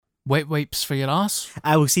Wet wipes for your arse?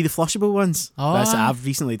 I will see the flushable ones. Oh, That's what aye. I've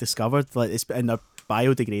recently discovered. Like and they're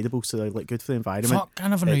biodegradable, so they're like good for the environment. Fuck, I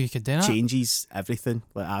never knew you could do that. Changes everything.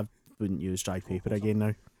 Like I wouldn't use dry paper again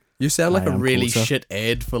now. You sound like I a am really closer. shit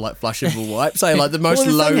ad for like flushable wipes. Like the most Well,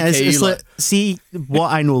 the low thing is, key. it's Like, like, see,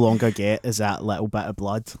 what I no longer get is that little bit of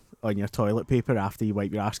blood on your toilet paper after you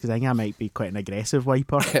wipe your ass, because I think I might be quite an aggressive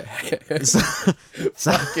wiper. so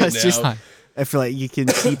it's just, hell. I feel like you can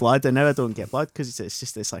see blood, and now I don't get blood because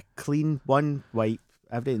it's like clean one wipe.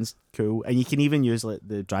 Everything's cool, and you can even use like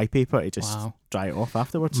the dry paper to just dry it off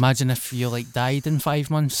afterwards. Imagine if you like died in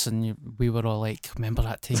 5 months and we were all like, remember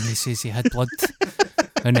that time he says he had blood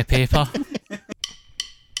on the paper?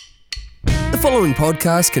 The following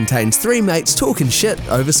podcast contains three mates talking shit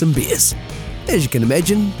over some beers. As you can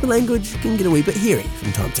imagine, the language can get a wee bit hairy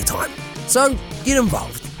from time to time. So get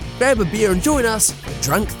involved, grab a beer and join us for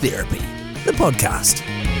Drunk Therapy, the podcast.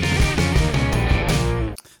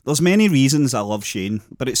 There's many reasons I love Shane,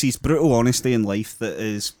 but it's his brutal honesty in life that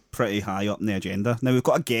is pretty high up in the agenda. Now, we've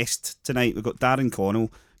got a guest tonight. We've got Darren,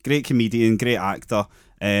 Connell, great comedian, great actor,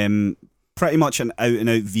 pretty much an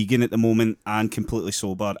out-and-out vegan at the moment and completely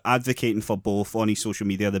sober, advocating for both on his social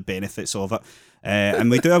media, the benefits of it. And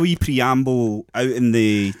we do a wee preamble out in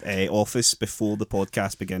the office before the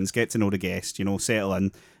podcast begins, get to know the guest, settle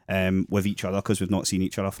in with each other because we've not seen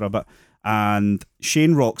each other for a bit. And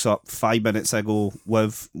Shane rocks up 5 minutes ago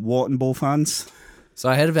with what in both hands? So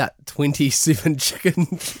I had about 27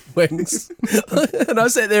 chicken wings. And I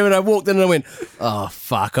sat there and I walked in and I went, oh,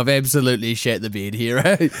 fuck, I've absolutely shat the bed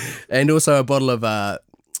here. And also a bottle of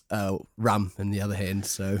rum in the other hand.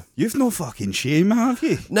 So You've no fucking shame, have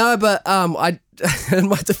you? no, but I, in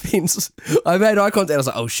my defence, I made eye contact. I was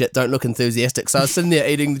like, oh shit, don't look enthusiastic. So I was sitting there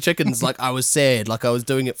eating the chickens like I was sad, like I was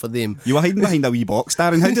doing it for them. You were hiding behind a wee box,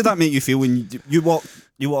 Darren. How did that make you feel when he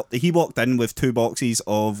walked in with 2 boxes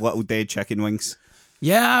of little dead chicken wings?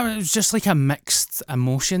 Yeah, it was just like a mixed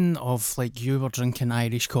emotion of like you were drinking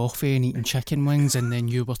Irish coffee and eating chicken wings, and then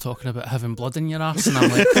you were talking about having blood in your ass, and I'm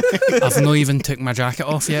like, I've not even took my jacket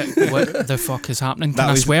off yet. What the fuck is happening? Can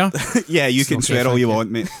I swear? Yeah, you can Okay, swear all thank you you. want,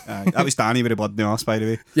 mate. That was Danny with the blood in the arse, by the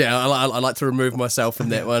way. Yeah, I like to remove myself from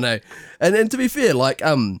that one, eh? And to be fair, like,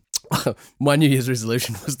 my New Year's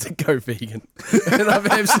resolution was to go vegan. And I've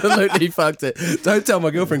absolutely fucked it. Don't tell my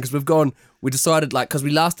girlfriend, because we decided, like, because we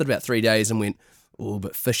lasted about 3 days and went, oh,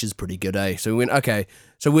 but fish is pretty good, eh? So we went, okay.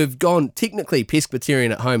 So we've gone technically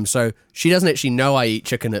pescatarian at home, so she doesn't actually know I eat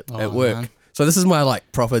chicken at work. Man. So this is my,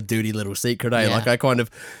 like, proper dirty little secret, eh? Yeah. Like, I kind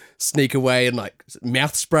of sneak away and, like,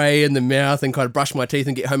 mouth spray in the mouth and kind of brush my teeth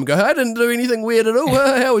and get home and go, I didn't do anything weird at all.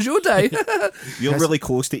 How was your day? You're really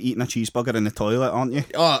close to eating a cheeseburger in the toilet, aren't you?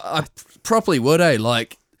 Oh, I properly would, eh?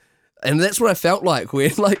 Like, and that's what I felt like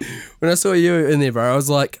when I saw you in there, bro. I was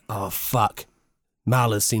like, oh, fuck.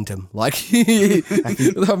 Marla's sent him. Like,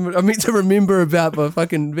 I meant to remember about my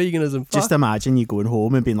fucking veganism. Fuck. Just imagine you going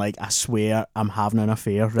home and being like, I swear I'm having an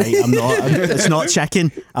affair, right? It's not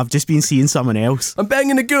chicken. I've just been seeing someone else. I'm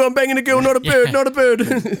banging a girl, not a bird, not a bird.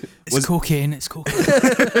 It's cocaine.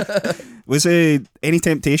 Was there any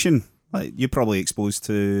temptation? Like, you're probably exposed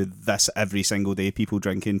to this every single day, people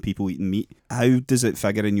drinking, people eating meat. How does it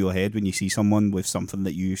figure in your head when you see someone with something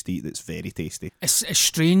that you used to eat that's very tasty? It's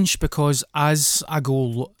strange because as I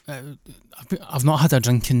go, I've not had a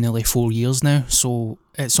drink in nearly 4 years now, so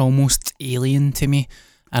it's almost alien to me,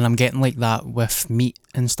 and I'm getting like that with meat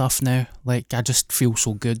and stuff now. Like, I just feel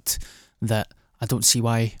so good that I don't see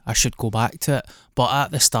why I should go back to it. But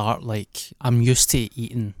at the start, like, I'm used to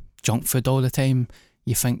eating junk food all the time.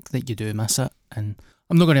 You think that you do miss it, and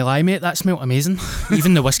I'm not going to lie, mate, that smelled amazing.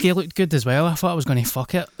 Even the whiskey looked good as well. I thought I was going to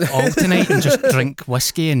fuck it all tonight and just drink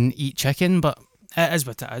whiskey and eat chicken, but it is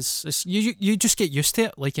what it is. You just get used to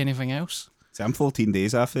it like anything else. See, I'm 14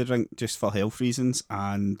 days after the drink just for health reasons,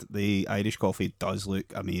 and the Irish coffee does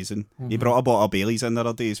look amazing. He brought a bottle of Bailey's in the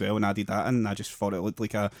other day as well and added that in, and I just thought it looked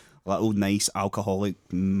like a little nice alcoholic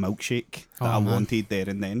milkshake that I wanted there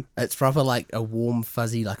and then. It's proper like a warm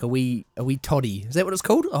fuzzy, like a wee toddy. Is that what it's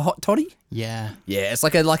called? A hot toddy? Yeah. Yeah, it's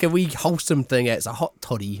like a wee wholesome thing. It's a hot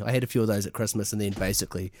toddy. I had a few of those at Christmas and then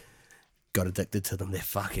basically got addicted to them. They're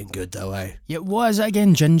fucking good though, eh? Yeah, what is it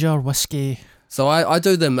again? Ginger, whiskey? So I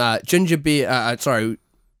do them ginger beer,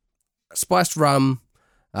 spiced rum,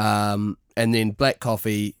 and then black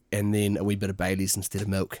coffee, and then a wee bit of Bailey's instead of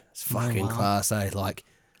milk. It's fucking class, eh? Like,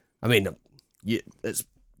 I mean, yeah, it's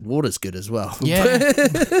water's good as well. Yeah.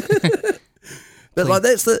 But like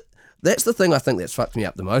that's the thing I think that's fucked me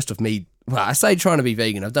up the most of me. Well, I say trying to be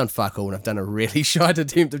vegan. I've done fuck all, and I've done a really shite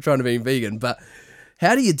attempt of trying to be vegan. But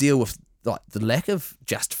how do you deal with like the lack of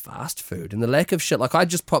just fast food and the lack of shit. Like I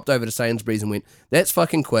just popped over to Sainsbury's and went, that's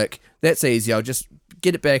fucking quick, that's easy, I'll just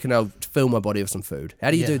get it back and I'll fill my body with some food.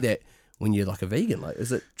 How do you do that when you're like a vegan? Like,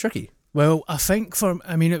 is it tricky? Well, I think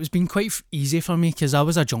it was been quite easy for me because I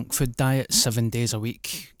was a junk food diet 7 days a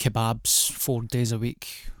week, kebabs 4 days a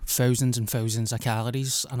week, thousands and thousands of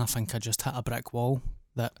calories, and I think I just hit a brick wall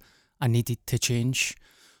that I needed to change.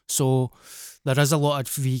 So there is a lot of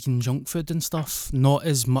vegan junk food and stuff, not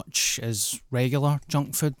as much as regular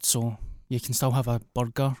junk food, so you can still have a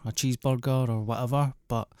burger, a cheeseburger or whatever,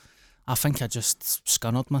 but I think I just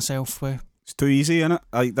scunnered myself with. It's too easy,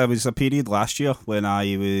 innit? There was a period last year when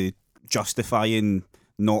I was justifying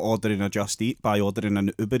not ordering a Just Eat by ordering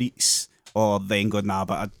an Uber Eats, or then going, nah,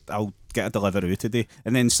 but I'll get a Deliveroo today.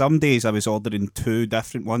 And then some days I was ordering 2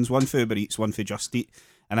 different ones, one for Uber Eats, one for Just Eat,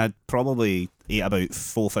 and I'd probably ate about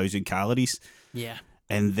 4,000 calories. Yeah.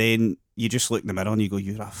 And then you just look in the mirror and you go,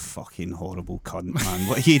 you're a fucking horrible cunt, man.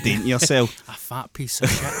 What are you doing to yourself? A fat piece of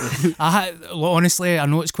shit. Honestly, I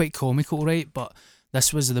know it's quite comical, right? But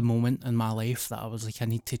this was the moment in my life that I was like, I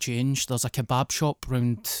need to change. There's a kebab shop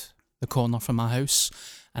round the corner from my house,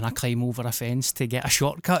 and I climb over a fence to get a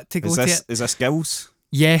shortcut to go to it. Is this Gill's?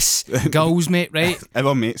 Yes, Gill's, mate, right?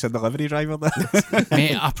 Our mate's a delivery driver there.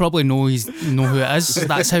 Mate, I probably know who it is.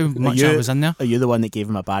 That's how much I was in there. Are you the one that gave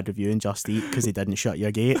him a bad review in Just Eat because he didn't shut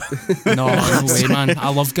your gate? No way, man. I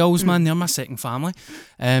love Gill's, man. They're my second family.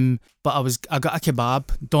 But I got a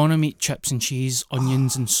kebab, doner meat, chips and cheese,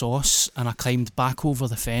 onions and sauce, and I climbed back over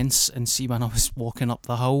the fence, and see, when I was walking up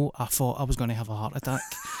the hill, I thought I was going to have a heart attack.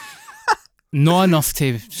 Not enough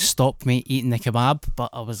to stop me eating the kebab, but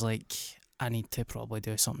I was like, I need to probably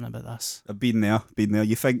do something about this. I've been there.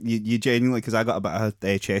 You think, you genuinely, because I got a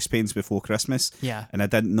bit of chest pains before Christmas. Yeah. And I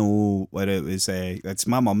didn't know whether it was, it's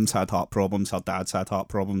my mum's had heart problems, her dad's had heart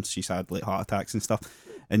problems, she's had like heart attacks and stuff.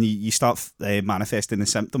 And you start manifesting the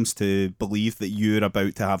symptoms to believe that you're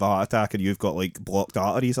about to have a heart attack and you've got like blocked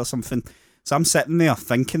arteries or something. So I'm sitting there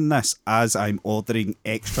thinking this as I'm ordering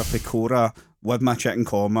extra picora with my chicken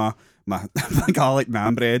korma, my garlic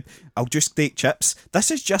naan bread. I'll just take chips. This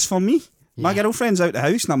is just for me. Yeah. My girlfriend's out the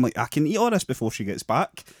house and I'm like, I can eat all this before she gets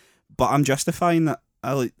back. But I'm justifying that.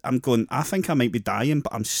 I'm going, I think I might be dying,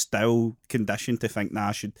 but I'm still conditioned to think,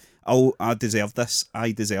 nah, I deserve this.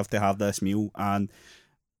 I deserve to have this meal. And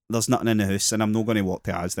there's nothing in the house and I'm not going to walk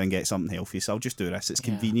to Asda and get something healthy, so I'll just do this. It's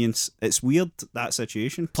convenience. It's weird, that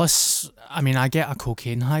situation. Plus, I mean, I get a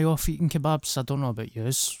cocaine high off eating kebabs. I don't know about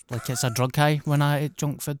yours. Like, it's a drug high when I ate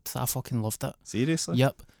junk food. I fucking loved it. Seriously?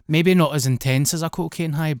 Yep. Maybe not as intense as a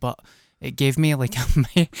cocaine high, but it gave me like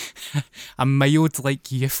a mild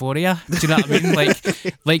like euphoria. Do you know what I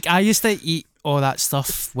mean? Like I used to eat all that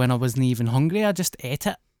stuff when I wasn't even hungry. I just ate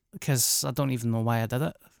it because I don't even know why I did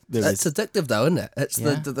it. It's addictive though, isn't it? It's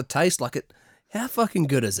the taste, like it. How fucking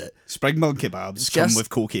good is it? Springmug kebabs come with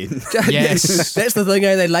cocaine. Yes. That's the thing,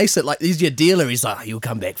 they lace it like, he's your dealer, he's like, you'll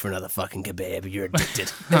come back for another fucking kebab, you're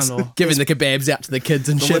addicted. I know. Giving the kebabs out to the kids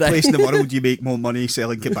and the shit. The only place in the world you make more money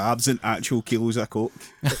selling kebabs than actual kilos of coke.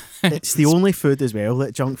 It's the only food as well,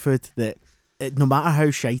 that junk food, that no matter how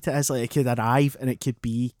shite it is, like, it could arrive and it could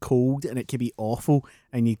be cold and it could be awful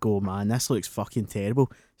and you go, man, this looks fucking terrible.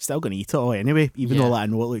 Still gonna eat it all anyway, even though I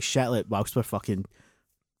know it looks shit. Like, whilst we're fucking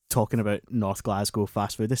talking about North Glasgow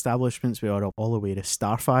fast food establishments, we are all the way to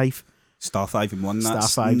Star 5 in one. Star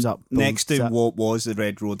 5's up next to what was the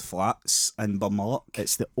Red Road Flats in Burmullock.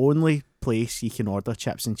 It's the only place you can order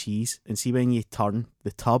chips and cheese, and see, when you turn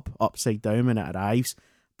the tub upside down when it arrives,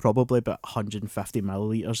 probably about 150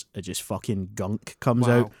 millilitres of just fucking gunk comes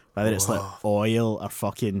out, whether it's like oil or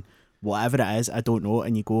fucking whatever it is, I don't know,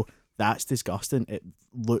 and you go, that's disgusting. It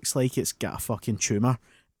looks like it's got a fucking tumour.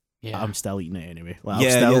 Yeah. I'm still eating it anyway. Like,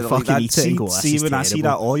 I'll still fucking eat it and go, this is when terrible. I see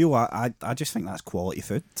that oil, I just think that's quality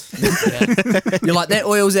food. You're like, that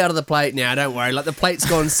oil's out of the plate now, don't worry. Like, the plate's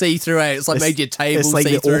gone see-through. It's like made your table It's like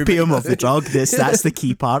see-through. the opium of the drug. That's the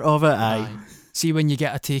key part of it. Aye. See, when you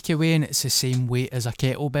get a takeaway and it's the same weight as a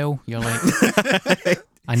kettlebell, you're like,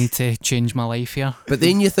 I need to change my life here. But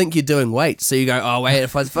then you think you're doing weight, so you go, oh wait,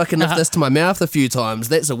 if I fucking lift this to my mouth a few times,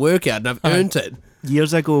 that's a workout and I've earned it.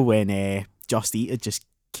 Years ago, when Just Eat had just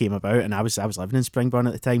came about, and I was living in Springburn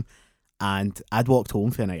at the time, and I'd walked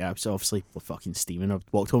home for a night out, so obviously we're fucking steaming. I'd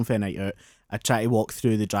walked home for a night out. I'd try to walk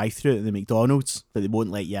through the drive-thru at the McDonald's, but they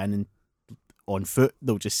won't let you in and on foot.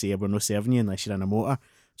 They'll just say, we're not serving you unless you're in a motor,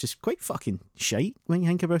 which is quite fucking shite when you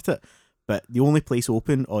think about it. But the only place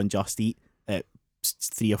open on Just Eat at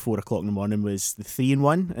 3 or 4 o'clock in the morning was the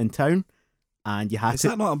 3-in-1 in town, and you had Is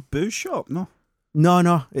that not a booze shop?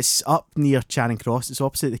 No, it's up near Charing Cross. It's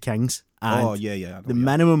opposite the King's. And yeah. the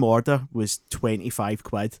minimum order was 25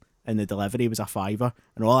 quid, and the delivery was a £5,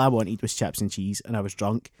 and all I wanted was chips and cheese, and I was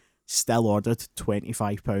drunk. Still ordered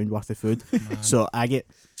 £25 worth of food. So I get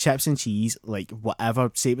chips and cheese, like whatever,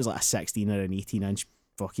 say it was like a 16 or an 18-inch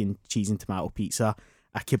fucking cheese and tomato pizza,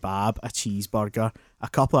 a kebab, a cheeseburger, a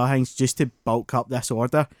couple of things just to bulk up this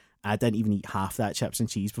order. I didn't even eat half that chips and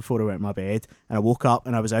cheese before I went to my bed, and I woke up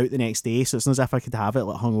and I was out the next day, so it's not as if I could have it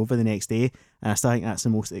like hung over the next day, and I still think that's the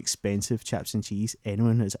most expensive chips and cheese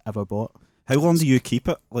anyone has ever bought. How long do you keep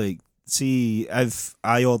it? Like, see, if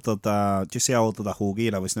I ordered just say I ordered a hoagie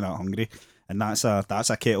and I wasn't that hungry, and that's a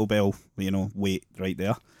kettlebell, weight right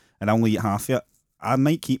there, and I only eat half of it, I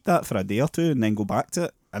might keep that for a day or two and then go back to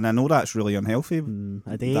it, and I know that's really unhealthy.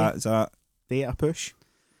 A day? Day at a push?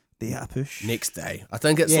 Day at a push. Next day. I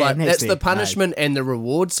think it's that's the punishment and the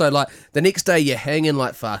reward. So like the next day you're hanging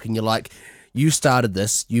like fuck and you're like, you started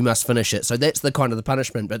this, you must finish it. So that's the kind of the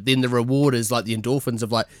punishment. But then the reward is like the endorphins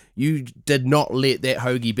of like, you did not let that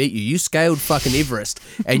hoagie beat you. You scaled fucking Everest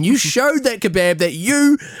and you showed that kebab that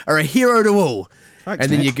you are a hero to all. Thanks,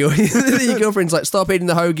 and then mate. your girlfriend's like, stop eating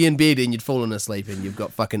the hoagie in bed, and you'd fallen asleep and you've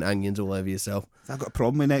got fucking onions all over yourself. I've got a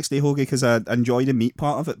problem with next day hoagie because I enjoy the meat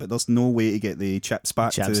part of it, but there's no way to get the chips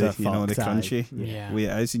back to the crunchy way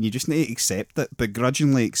it is, and you just need to accept it,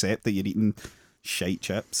 begrudgingly accept that you're eating shite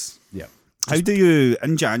chips. Yeah. How do you,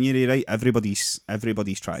 in January, right? Everybody's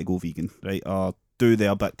trying to go vegan, right? Or do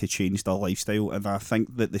their bit to change their lifestyle, and I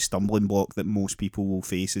think that the stumbling block that most people will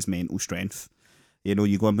face is mental strength. You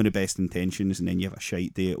go in with the best intentions and then you have a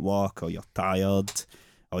shite day at work, or you're tired,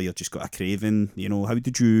 or you've just got a craving. How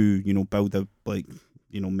did you, build a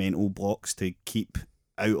mental blocks to keep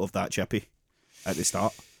out of that chippy at the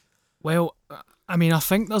start? Well, I mean, I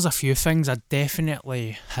think there's a few things. I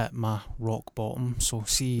definitely hit my rock bottom. So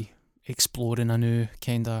see, exploring a new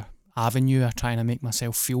kind of avenue of trying to make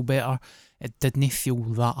myself feel better, it didn't feel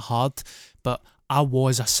that hard, but I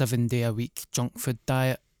was a 7-day-a-week junk food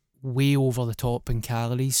diet, way over the top in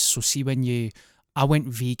calories. So see, I went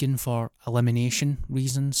vegan for elimination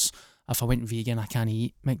reasons. If I went vegan, I can't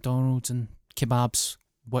eat McDonald's and kebabs,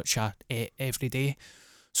 which I ate every day.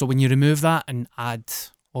 So when you remove that and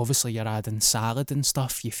obviously you're adding salad and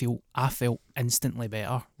stuff, I felt instantly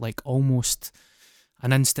better, like almost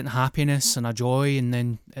an instant happiness and a joy, and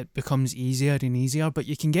then it becomes easier and easier. But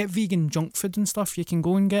you can get vegan junk food and stuff. You can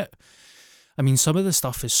go and get, I mean, some of the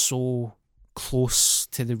stuff is so close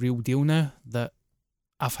to the real deal now that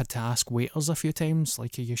I've had to ask waiters a few times,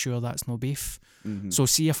 like, are you sure that's no beef? Mm-hmm. So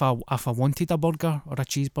see, if I wanted a burger or a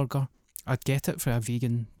cheeseburger, I'd get it for a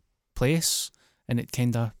vegan place, and it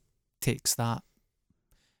kind of takes that,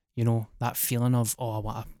 that feeling of, oh, I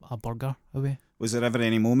want a burger away. Was there ever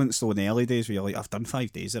any moments though in the early days where you're like, I've done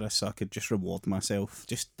 5 days of this, so I could just reward myself,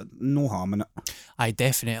 just no harm in it? I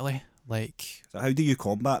definitely. So how do you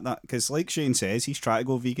combat that? Because like Shane says, he's trying to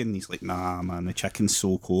go vegan. He's like, nah, man, the chicken's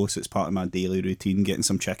so close. It's part of my daily routine, getting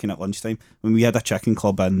some chicken at lunchtime. When we had a chicken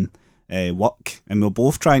club in work, and we were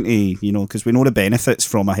both trying to, because we know the benefits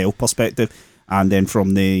from a health perspective, and then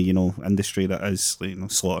from the, industry that is,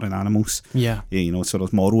 slaughtering animals. Yeah. So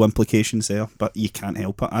there's moral implications there, but you can't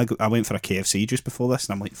help it. I went for a KFC just before this,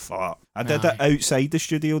 and I'm like, fuck. I did it outside the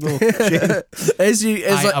studio though.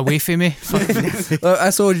 Away from me. I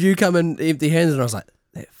saw you come in empty-handed, and I was like,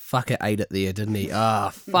 that fucker ate it there, didn't he?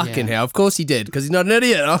 Fucking hell. Of course he did, because he's not an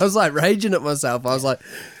idiot. I was like raging at myself. I was like,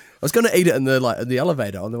 I was going to eat it in the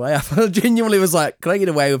elevator on the way up. I genuinely was like, can I get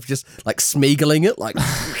away with just like smeagling it? Like,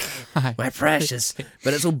 my precious.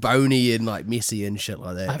 But it's all bony and like messy and shit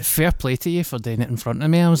like that. Fair play to you for doing it in front of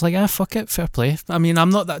me. I was like, fuck it, fair play. I mean,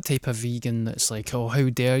 I'm not that type of vegan that's like, oh, how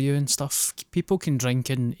dare you and stuff. People can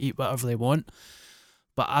drink and eat whatever they want.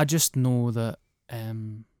 But I just know that,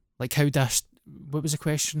 what was the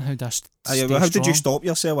question? How did you stop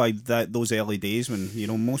yourself those early days when,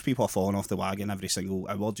 most people are falling off the wagon every single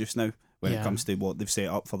hour just now when it comes to what they've set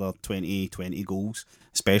up for their 2020 goals,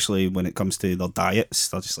 especially when it comes to their diets.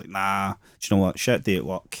 They're just like, nah, do you know what, shit day at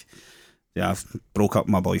work. Yeah, I've broke up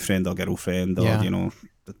with my boyfriend or girlfriend or,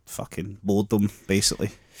 fucking bored them,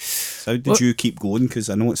 basically. So how did you keep going? Because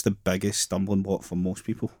I know it's the biggest stumbling block for most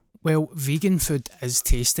people. Well, vegan food is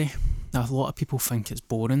tasty. A lot of people think it's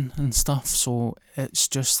boring and stuff, so it's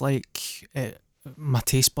just like, my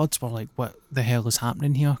taste buds were like, what the hell is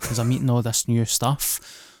happening here? Because I'm eating all this new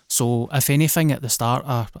stuff. So if anything, at the start,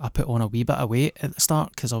 I put on a wee bit of weight at the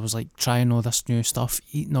start, because I was like trying all this new stuff,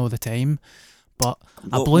 eating all the time. But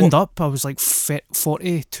I ballooned up. I was like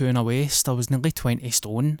 42 in a waist. I was nearly 20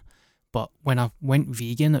 stone. But when I went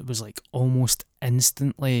vegan, it was like almost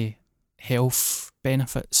instantly health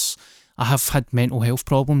benefits. I have had mental health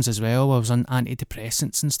problems as well. I was on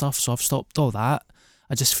antidepressants and stuff, so I've stopped all that.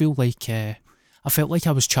 I just feel like I felt like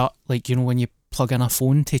I was like, you know, when you plug in a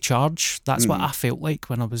phone to charge, that's what I felt like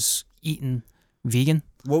when I was eating vegan.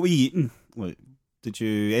 What were you eating? Like, did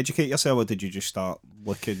you educate yourself, or did you just start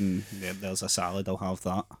looking, there's a salad, I'll have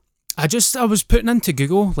that? I was putting into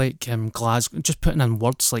Google, like, Glasgow, just putting in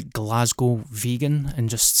words like Glasgow vegan, and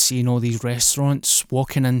just seeing all these restaurants,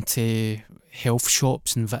 walking into health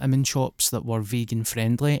shops and vitamin shops that were vegan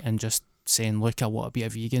friendly, and just saying, look, I want to be a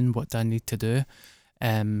vegan, what do I need to do?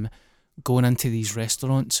 Going into these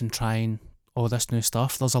restaurants and trying all this new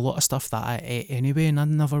stuff. There's a lot of stuff that I ate anyway, and I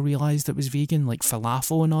never realised it was vegan, like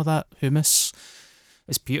falafel and all that, hummus.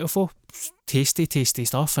 It's beautiful, tasty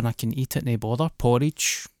stuff, and I can eat it no bother.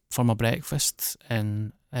 Porridge for my breakfast,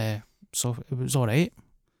 and so it was alright.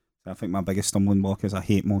 I think my biggest stumbling block is I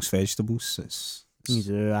hate most vegetables. You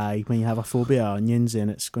do, aye. When you have a phobia of onions, then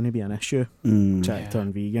it's going to be an issue. Try to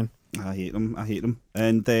turn vegan. I hate them.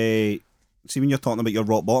 And see, when you're talking about your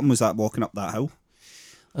rock bottom, was that walking up that hill?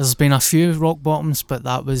 There's been a few rock bottoms, but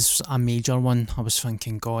that was a major one. I was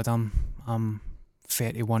thinking, God, I'm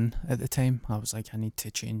 31 at the time. I was like, I need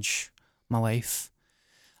to change my life.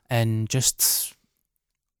 And just,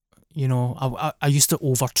 you know, I used to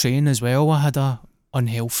overtrain as well. I had a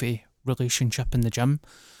unhealthy relationship in the gym.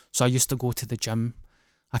 So I used to go to the gym.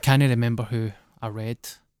 I can't remember who I read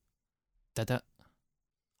did it.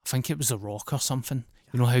 I think it was The Rock or something.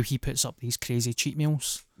 You know how he puts up these crazy cheat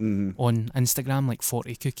meals on Instagram, like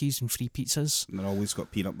 40 cookies and 3 pizzas. And they're always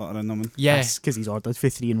got peanut butter in them. Yeah. That's because he's ordered for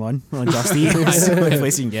 3 in 1 on Just Eat. It's the only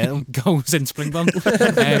place you can get them. Girls in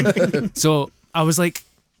Springburn. So I was like,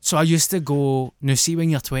 so I used to go, now see when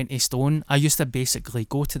you're 20 stone, I used to basically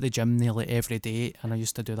go to the gym nearly every day, and I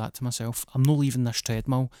used to do that to myself. I'm not leaving this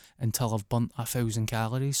treadmill until I've burnt 1,000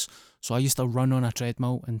 calories. So I used to run on a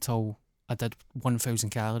treadmill until I did 1,000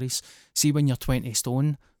 calories. See, when you're 20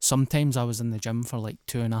 stone, sometimes I was in the gym for like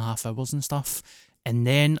 2.5 hours and stuff, and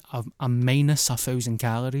then I'm minus 1,000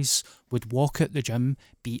 calories, would walk out the gym,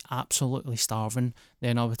 be absolutely starving,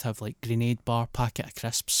 then I would have like grenade bar, packet of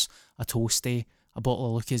crisps, a toastie, a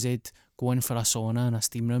bottle of Lucozade, go in for a sauna in a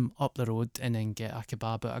steam room up the road, and then get a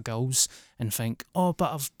kebab out of Gill's and think, oh,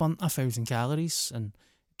 but I've burnt 1,000 calories, and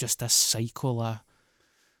just this cycle of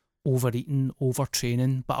overeating,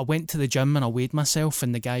 overtraining. But I went to the gym and I weighed myself,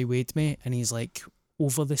 and the guy weighed me, and he's like,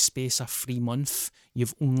 over the space of 3 months,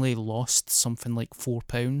 you've only lost something like 4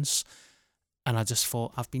 pounds. And I just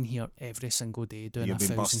thought, I've been here every single day doing You've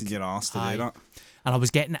been busting your ass to do that. And I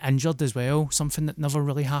was getting injured as well, something that never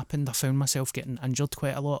really happened. I found myself getting injured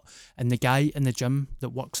quite a lot. And the guy in the gym that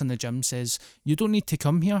works in the gym says, you don't need to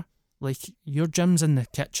come here. Like, your gym's in the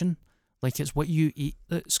kitchen. Like, it's what you eat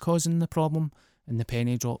that's causing the problem. And the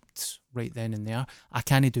penny dropped right then and there. I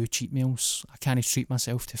can't do cheat meals. I can't treat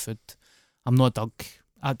myself to food. I'm not Doug.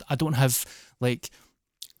 I don't have, like,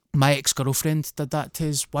 my ex-girlfriend did that to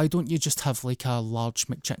us. Why don't you just have like a large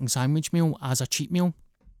McChicken sandwich meal as a cheat meal?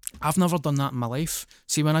 I've never done that in my life.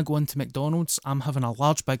 See, when I go into McDonald's, I'm having a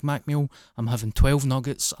large Big Mac meal, I'm having 12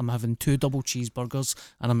 nuggets, I'm having 2 double cheeseburgers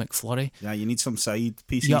and a McFlurry. Yeah, you need some side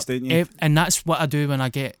pieces, don't you? And that's what I do when I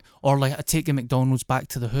get, or like I take the McDonald's back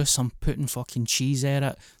to the house, I'm putting fucking cheese in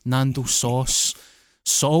it, Nando sauce,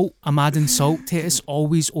 salt, I'm adding salt to it. It's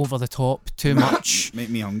always over the top, too much. Make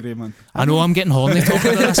me hungry, man. I know I'm getting horny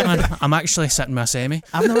talking about this, man. I'm actually sitting with a semi.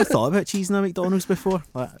 I've never thought about cheese in a McDonald's before.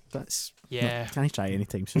 That's Yeah. Can't try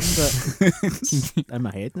anytime soon, but it's in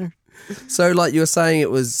my head now. So, like you were saying, it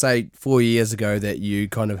was, say, 4 years ago that you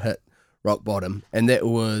kind of hit rock bottom, and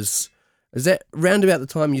is that round about the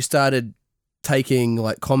time you started taking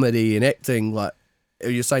like comedy and acting, like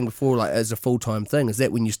you were saying before, like as a full-time thing? Is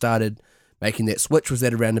that when you started making that switch? Was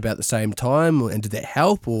that around about the same time, and did that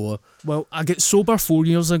help? Or Well, I got sober 4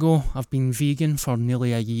 years ago. I've been vegan for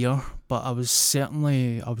nearly a year, but I was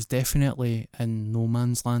definitely in no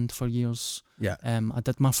man's land for years. Yeah. I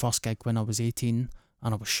did my first gig when I was 18,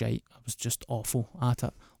 and I was shite. I was just awful at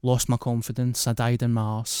it. Lost my confidence. I died in my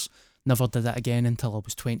arse. Never did it again until I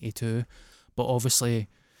was 22. But obviously,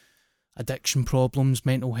 addiction problems,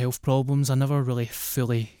 mental health problems, I never really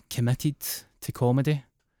fully committed to comedy.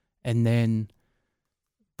 And then,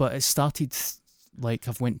 but it started, like,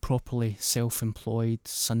 I've went properly self-employed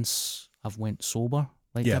since I've went sober.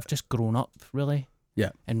 Like, Yeah. I've just grown up, really.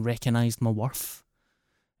 Yeah. And recognised my worth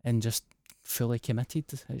and just fully committed.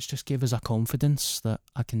 It's just gave us a confidence that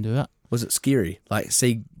I can do it. was it scary? Like,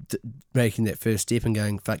 making that first step and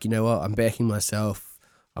going, fuck, you know what? I'm backing myself.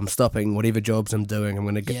 I'm stopping whatever jobs I'm doing. I'm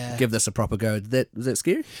going to give this a proper go. Was that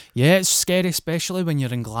scary? Yeah, it's scary, especially when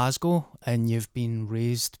you're in Glasgow and you've been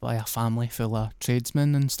raised by a family full of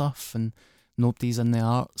tradesmen and stuff, and nobody's in the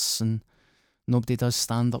arts and nobody does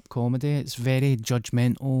stand-up comedy. It's very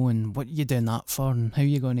judgmental, and what are you doing that for, and how are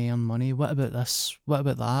you going to earn money? What about this? What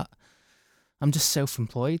about that? I'm just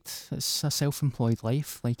self-employed. It's a self-employed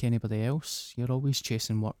life like anybody else. You're always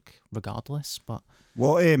chasing work regardless. But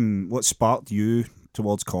what sparked you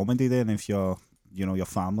towards comedy then? If your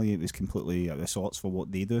family was completely at the sorts for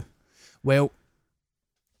what they do. Well,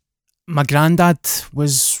 my granddad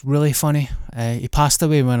was really funny. He passed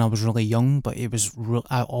away when I was really young, but he was.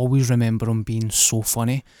 I always remember him being so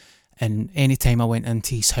funny. And anytime I went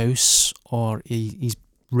into his house or his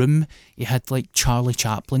room, he had like Charlie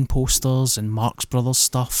Chaplin posters and Marx Brothers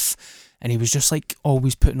stuff, and he was just like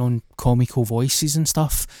always putting on comical voices and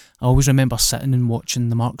stuff. I always remember sitting and watching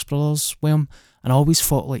the Marx Brothers with him, and I always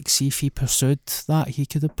thought, like, see if he pursued that, he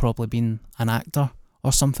could have probably been an actor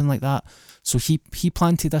or something like that. So he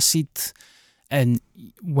planted a seed, and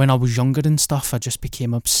when I was younger and stuff, I just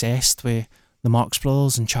became obsessed with the Marx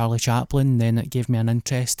Brothers and Charlie Chaplin. Then it gave me an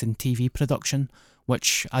interest in TV production,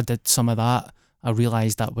 which I did some of that. I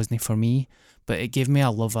realised that wasn't for me, but it gave me a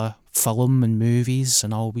love of film and movies,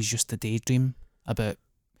 and I always used to daydream about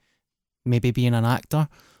maybe being an actor.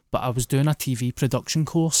 But I was doing a TV production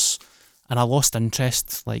course, and I lost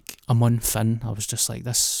interest like a month in. I was just like,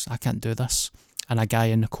 I can't do this. And a guy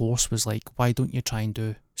in the course was like, why don't you try and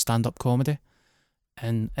do stand-up comedy?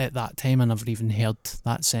 And at that time, I never even heard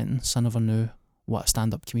that sentence. I never knew what a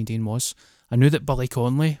stand-up comedian was. I knew that Billy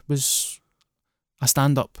Connolly was a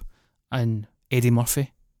stand-up, and Eddie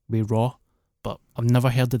Murphy with Raw, but I've never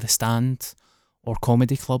heard of the Stand or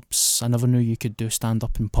comedy clubs. I never knew you could do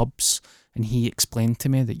stand-up in pubs, and he explained to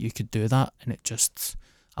me that you could do that, and it just,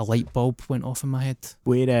 a light bulb went off in my head.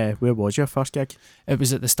 Where was your first gig? It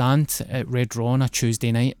was at the Stand at Red Raw on a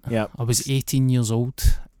Tuesday night. Yeah. I was 18 years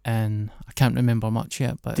old, and I can't remember much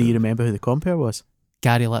yet. But do you remember who the compere was?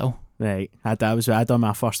 Gary Little. Right, I done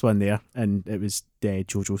my first one there, and it was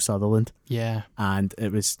Jojo Sutherland. Yeah. And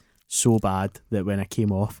it was so bad that when I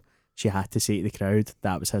came off, she had to say to the crowd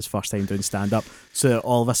that was his first time doing stand-up. So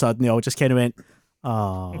all of a sudden they all just kind of went,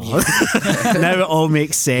 oh. Now it all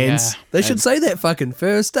makes sense. Yeah. They should say that fucking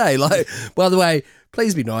first day. Like, by the way,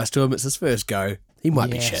 please be nice to him. It's his first go. He might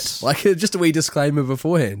be shit. Like, just a wee disclaimer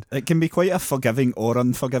beforehand. It can be quite a forgiving or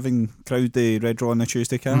unforgiving crowd, the Red Raw on a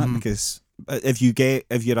Tuesday, can't it? Because if you're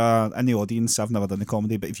in the audience, I've never done the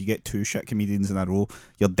comedy, but if you get two shit comedians in a row,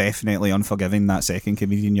 you're definitely unforgiving that second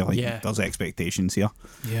comedian. You're like, there's expectations here.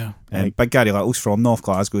 Yeah. Big Gary Little's from North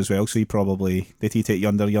Glasgow as well, so did he take you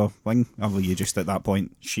under your wing? Or were you just at that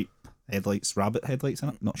point rabbit headlights in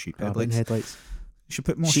it? Not sheep Rabbit headlights. You should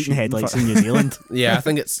put more sheep sheep headlights in New Zealand. Yeah, I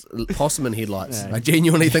think it's possum and headlights. I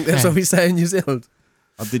genuinely think that's what we say in New Zealand.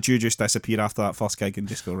 Or did you just disappear after that first gig and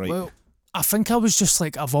just go, right? Well, I think I was just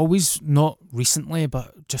like, I've always, not recently,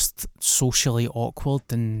 but just socially awkward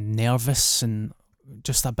and nervous and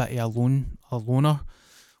just a bit of a loner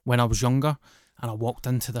when I was younger. And I walked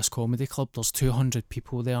into this comedy club, there's 200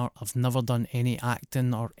 people there. I've never done any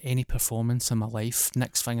acting or any performance in my life.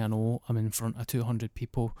 Next thing I know, I'm in front of 200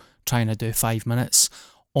 people trying to do 5 minutes,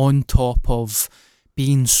 on top of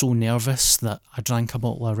being so nervous that I drank a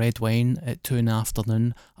bottle of red wine at 2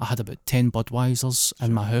 p.m. I had about 10 Budweisers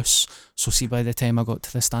in my house. So see, by the time I got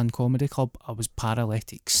to the Stand Comedy Club, I was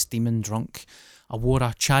paralytic, steaming drunk. I wore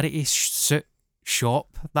a charity suit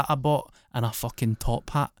shop that I bought and a fucking top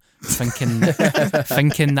hat, thinking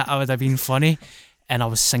that I would have been funny. And I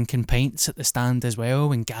was sinking pints at the Stand as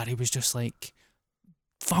well, and Gary was just like,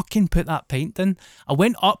 fucking put that pint in. I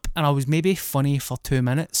went up and I was maybe funny for 2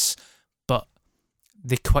 minutes, but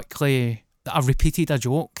I repeated a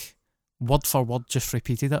joke, word for word, just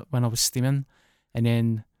repeated it when I was steaming, and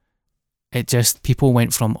then people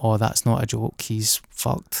went from, oh, that's not a joke, he's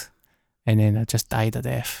fucked, and then I just died a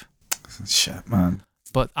death. Shit, man.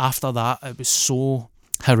 But after that, it was so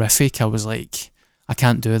horrific. I was like, I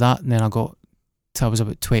can't do that. And then I got till I was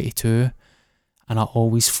about 22, and I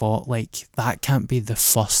always thought, like, that can't be the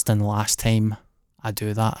first and last time I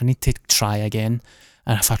do that. I need to try again.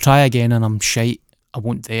 And if I try again and I'm shite, I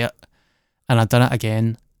won't do it. And I done it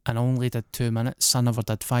again, and I only did 2 minutes. I never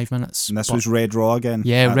did 5 minutes. And this was Red Raw again?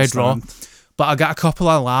 Yeah, Red Raw. But I got a couple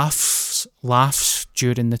of laughs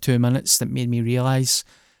during the 2 minutes that made me realise,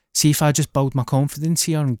 see, if I just build my confidence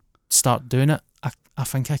here and start doing it, I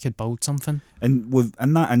think I could build something. And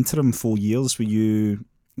in that interim 4 years, were you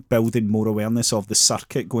building more awareness of the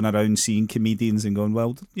circuit, going around seeing comedians and going,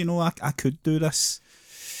 well, you know, I could do this?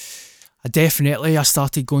 I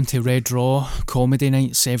started going to Red Raw comedy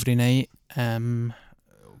nights every night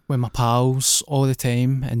with my pals all the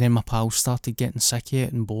time, and then my pals started getting sick of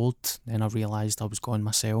it and bored. Then I realised I was going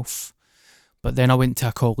myself. But then I went to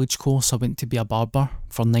a college course. I went to be a barber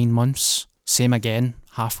for 9 months, Same again,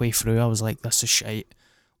 halfway through I was like, this is shite.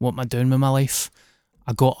 What am I doing with my life?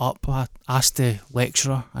 I got up, I asked the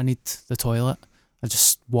lecturer, I need the toilet. I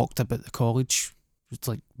just walked about the college. Just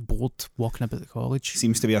like bored walking about the college.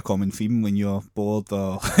 Seems to be a common theme when you're bored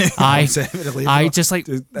or I just like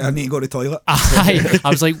I need to go to the toilet. I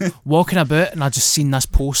was like walking about and I just seen this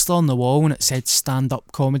poster on the wall and it said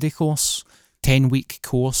stand-up comedy course, 10-week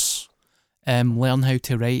course, learn how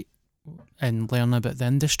to write and learn about the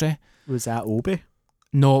industry. Was that Obi?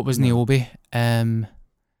 No, it was Niobe.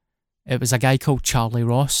 It was a guy called Charlie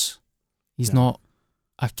Ross. He's not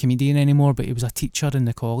a comedian anymore, but he was a teacher in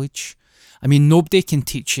the college. I mean, nobody can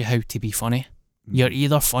teach you how to be funny. You're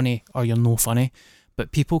either funny or you're no funny,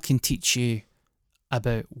 but people can teach you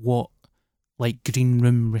about what like green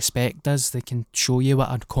room respect does. They can show you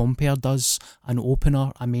what a compare does, an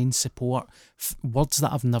opener, a main support, words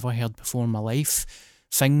that I've never heard before in my life,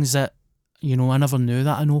 things that, you know, I never knew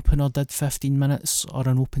that an opener did 15 minutes or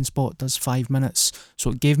an open spot does 5 minutes. So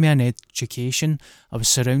it gave me an education. I was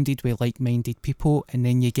surrounded with like-minded people, and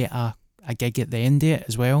then you get a gig at the end of it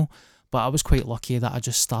as well. But I was quite lucky that I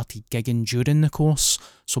just started gigging during the course.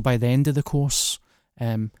 So by the end of the course,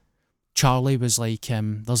 Charlie was like,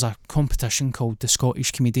 there's a competition called the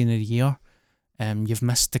Scottish Comedian of the Year. You've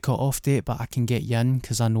missed the cut-off date, but I can get you in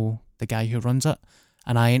because I know the guy who runs it.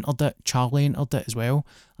 And I entered it, Charlie entered it as well,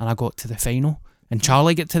 and I got to the final. And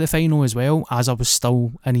Charlie got to the final as well, as I was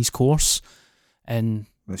still in his course. And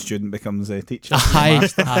the student becomes a teacher. Aye.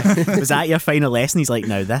 Was that your final lesson? He's like,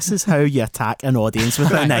 now this is how you attack an audience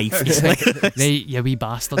with a knife. He's like, you wee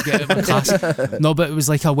bastard, get out of my class. No, but it was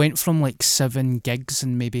like I went from like 7 gigs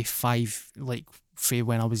and maybe 5, like for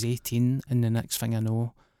when I was 18, and the next thing I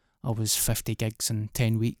know, I was 50 gigs in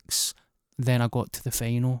 10 weeks. Then I got to the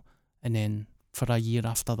final, and then for a year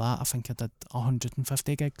after that, I think I did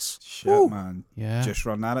 150 gigs. Shit, man. Yeah. Just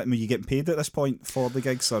run at it. I mean, you getting paid at this point for the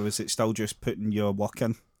gigs, or is it still just putting your work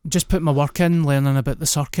in? Just put my work in, learning about the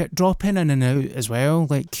circuit, dropping in and out as well,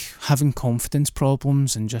 like having confidence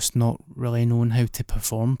problems and just not really knowing how to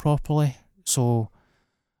perform properly. So,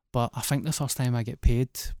 but I think the first time I get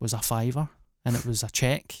paid was a £5, and it was a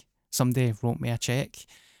cheque. Somebody wrote me a cheque.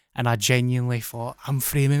 And I genuinely thought, I'm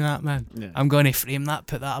framing that, man. Yeah. I'm going to frame that,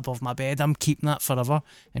 put that above my bed. I'm keeping that forever.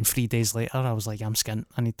 And 3 days later, I was like, I'm skint.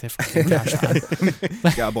 I need to fucking cash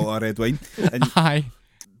that. Get a bottle of red wine. And aye.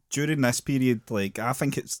 During this period, like, I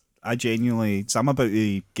think I'm about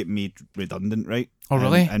to get made redundant, right? Oh,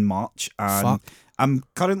 really? In March. And fuck. I'm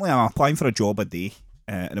applying for a job a day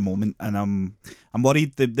at the moment, and I'm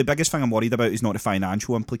worried. The biggest thing I'm worried about is not the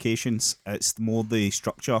financial implications. It's more the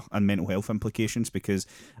structure and mental health implications, because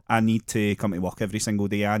I need to come to work every single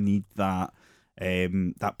day. I need that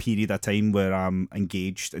period of time where I'm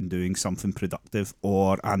engaged in doing something productive,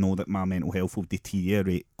 or I know that my mental health will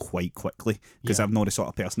deteriorate quite quickly, because I'm not the sort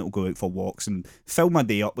of person that will go out for walks and fill my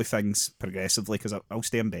day up with things progressively, because I'll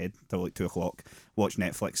stay in bed till like 2 o'clock, watch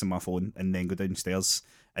Netflix on my phone, and then go downstairs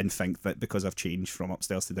and think that because I've changed from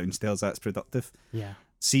upstairs to downstairs, that's productive. Yeah.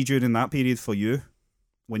 See, during that period for you,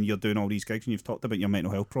 when you're doing all these gigs and you've talked about your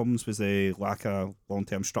mental health problems, was the lack of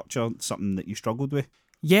long-term structure something that you struggled with?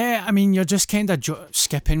 Yeah, I mean, you're just kind of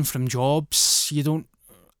skipping from jobs.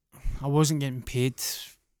 I wasn't getting paid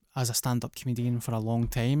as a stand-up comedian for a long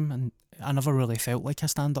time, and I never really felt like a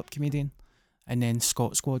stand-up comedian. And then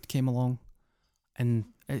Scott Squad came along, and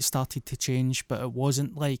it started to change, but it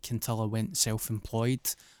wasn't like until I went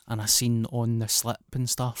self-employed and I seen on the slip and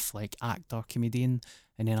stuff like actor, comedian,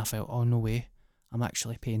 and then I felt, oh no way, I'm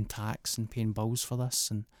actually paying tax and paying bills for this,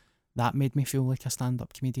 and that made me feel like a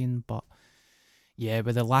stand-up comedian. But yeah,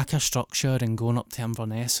 with the lack of structure and going up to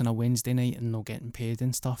Inverness on a Wednesday night and not getting paid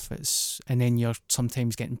and stuff, and then you're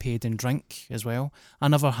sometimes getting paid in drink as well. I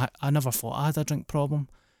never thought I had a drink problem,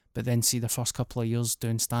 but then see the first couple of years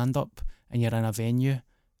doing stand-up and you're in a venue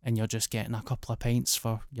and you're just getting a couple of pints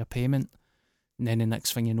for your payment, and then the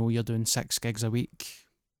next thing you know, you're doing 6 gigs a week.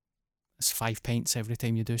 It's 5 pints every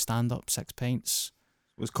time you do stand-up, 6 pints.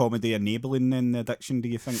 Was comedy enabling in the addiction, do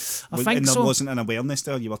you think? I think and there so. wasn't an awareness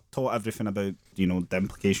there. You were taught everything about, the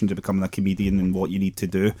implications of becoming a comedian and what you need to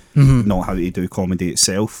do, not how to do comedy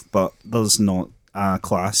itself. But there's not a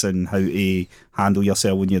class in how to handle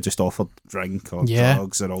yourself when you're just offered drink or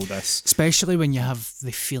drugs or all this. Especially when you have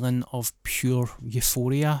the feeling of pure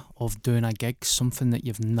euphoria of doing a gig, something that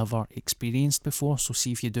you've never experienced before. So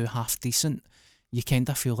see if you do half decent, you kind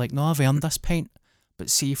of feel like, no, I've earned this pint. But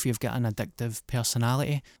see if you've got an addictive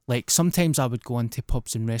personality. Like sometimes I would go into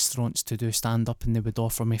pubs and restaurants to do stand-up and they would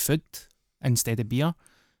offer me food instead of beer.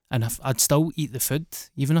 And I'd still eat the food,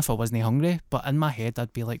 even if I wasn't hungry. But in my head,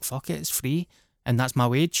 I'd be like, fuck it, it's free. And that's my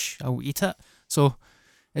wage. I'll eat it. So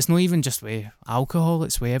it's not even just with alcohol,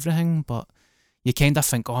 it's with everything, but you kind of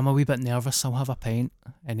think, oh, I'm a wee bit nervous, I'll have a pint,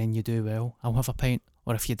 and then you do well, I'll have a pint.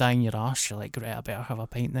 Or if you die in your arse, you're like, great, I better have a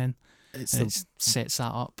pint then. It sets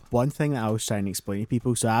that up. One thing that I was trying to explain to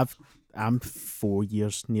people, so I'm 4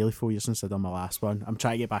 years, nearly 4 years since I've done my last one. I'm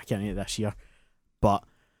trying to get back into it this year. But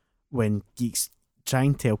when geeks try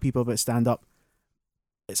and tell people about stand-up,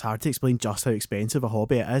 it's hard to explain just how expensive a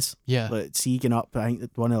hobby it is. Yeah. Like, see, getting up, I think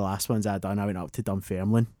one of the last ones I done, I went up to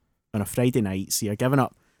Dunfermline on a Friday night. So you're giving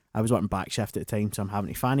up. I was working back shift at the time, so I'm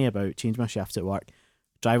having to fanny about, change my shift at work,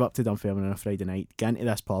 drive up to Dunfermline on a Friday night, get into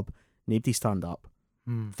this pub, nobody's turned up,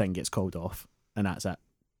 thing gets called off, and that's it.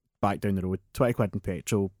 Back down the road, 20 quid in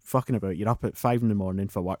petrol, fucking about. You're up at 5 in the morning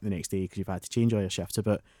for work the next day because you've had to change all your shifts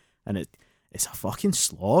about, and it's a fucking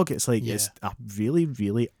slog. It's like, it's a really,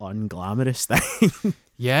 really unglamorous thing.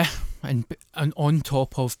 Yeah, and on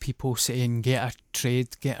top of people saying get a trade,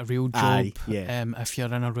 get a real job. Aye, yeah. If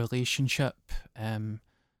you're in a relationship,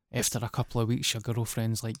 after a couple of weeks, your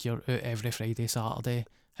girlfriend's like, you're out every Friday, Saturday.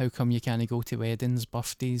 How come you can't go to weddings,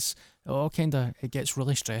 birthdays? It gets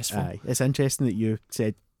really stressful. Aye. It's interesting that you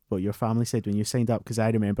said what your family said when you signed up, because I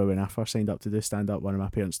remember when I first signed up to do stand-up, one of my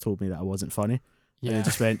parents told me that I wasn't funny. Yeah. And they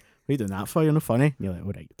just went, what are you doing that for? You're not funny. And you're like,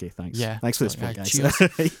 all right, okay, thanks. Yeah. Thanks for the support, guys.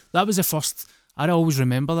 Cheers. That was the first. I always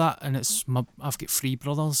remember that, and I've got 3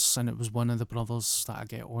 brothers, and it was one of the brothers that I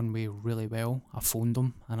get on with really well. I phoned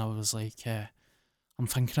him, and I was like, I'm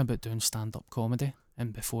thinking about doing stand-up comedy.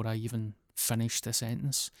 And before I even finished the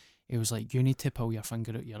sentence, he was like, you need to pull your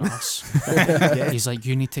finger out your ass. He's like,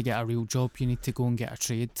 you need to get a real job, you need to go and get a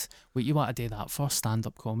trade. What you want to do that for?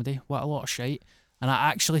 Stand-up comedy? What a lot of shite. And I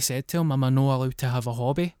actually said to him, am I not allowed to have a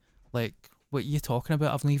hobby? Like, what are you talking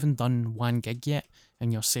about? I've not even done 1 gig yet,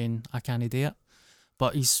 and you're saying I can't do it.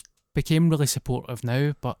 But he's became really supportive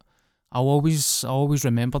now, but I always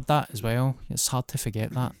remembered that as well. It's hard to forget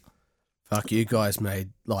that. Fuck, you guys made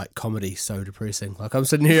like comedy so depressing. Like, I'm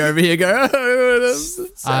sitting here over here going, oh,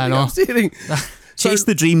 I know. Chase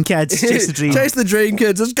the dream, kids. Chase the dream. Chase the dream,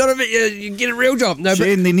 kids. It's gotta be you get a real job. No,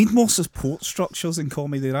 Shane, they need more support structures in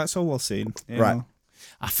comedy. That's all we're saying. Right. Know?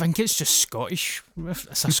 I think it's just Scottish.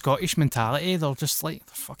 It's a Scottish mentality. They're just like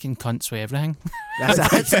fucking cunts with everything.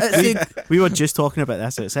 We were just talking about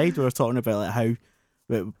this outside. We were talking about like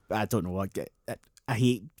how, I don't know, I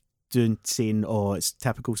hate saying, oh, it's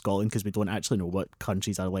typical Scotland, because we don't actually know what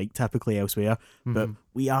countries are like typically elsewhere. But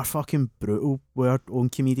we are fucking brutal with our own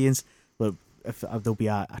comedians. Like, if there'll be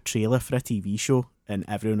a trailer for a TV show, and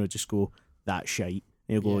everyone will just go, that's shite.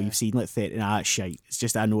 And you'll go, you've seen like 30, that's shite. It's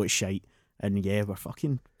just, I know it's shite. And yeah,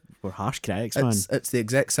 we're harsh critics, man. It's the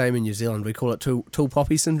exact same in New Zealand. We call it tall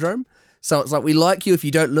poppy syndrome. So it's like, we like you if you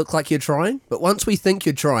don't look like you're trying, but once we think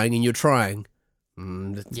you're trying and you're trying,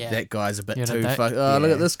 that guy's a bit too fuck. Oh, look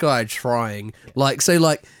at this guy trying. Like, so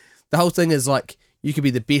like the whole thing is like, you could be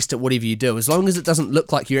the best at whatever you do, as long as it doesn't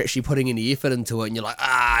look like you're actually putting any effort into it, and you're like,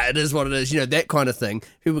 it is what it is, that kind of thing.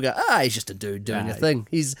 People go, he's just a dude doing a thing.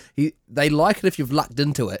 They like it if you've lucked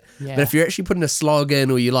into it, but if you're actually putting a slog in,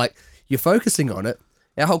 or you're focusing on it,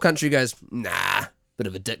 our whole country goes, nah, bit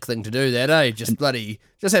of a dick thing to do that, eh? Just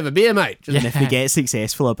have a beer, mate. And if they get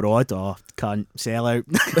successful abroad, can't sell out.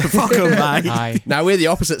 Fuck them, mate. Now, we're the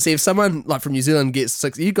opposite. See, if someone like from New Zealand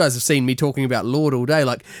you guys have seen me talking about Lord all day.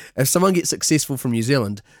 Like, if someone gets successful from New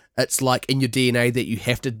Zealand, it's like in your DNA that you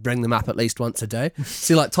have to bring them up at least once a day.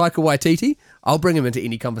 See, like Taika Waititi, I'll bring him into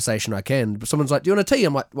any conversation I can. But someone's like, do you want a tea?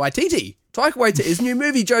 I'm like, Waititi? Taika Waititi, his new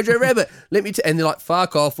movie, Jojo Rabbit. And they're like,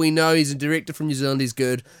 fuck off. We know he's a director from New Zealand. He's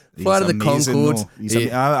good. Flight of the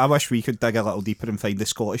Conchords. I wish we could dig a little deeper and find the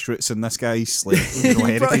Scottish roots in this guy's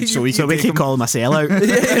heritage. So we can call him a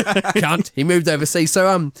sellout. Can't. He moved overseas.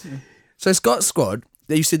 So Scott Squad,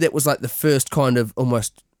 you said that was like the first kind of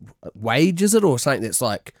almost wage, is it? Or something that's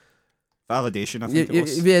like... validation, I think it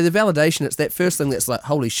was. Yeah, the validation. It's that first thing that's like,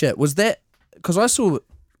 holy shit. Was that... Because I saw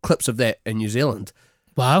clips of that in New Zealand.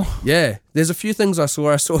 Wow. Yeah, there's a few things I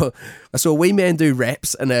saw. I saw a wee man do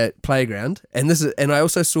raps in a playground, and I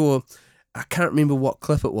also saw, I can't remember what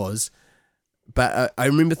clip it was, but I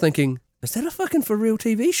remember thinking, is that a fucking for real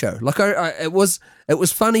TV show? Like, it was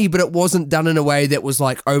funny, but it wasn't done in a way that was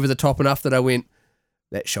like over the top enough that I went,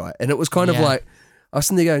 that's shite. And it was kind of like, I was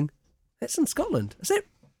sitting there going, that's in Scotland. Is that?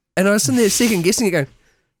 And I was sitting there second guessing it, going,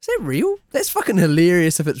 is that real? That's fucking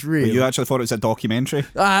hilarious if it's real. But you actually thought it was a documentary?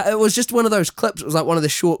 It was just one of those clips. It was like one of the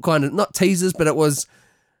short kind of, not teasers, but it was,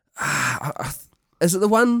 is it the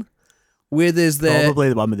one where there's probably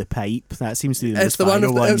the one with the pipe? That seems to be the it's the one.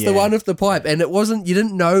 It's the one with the pipe, and it wasn't. You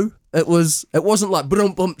didn't know it wasn't like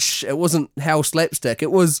boom boom. It wasn't how slapstick. It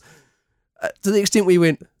was to the extent we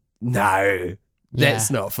went, no,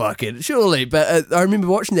 That's not fucking, surely. But I remember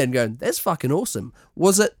watching that and going, that's fucking awesome.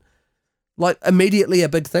 Was it like immediately a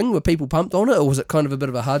big thing? Were people pumped on it, or was it kind of a bit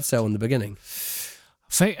of a hard sell in the beginning?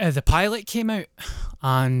 I think the pilot came out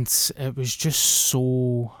and it was just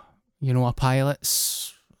so, a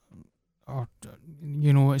pilot's, or,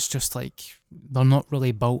 it's just like, they're not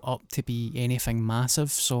really built up to be anything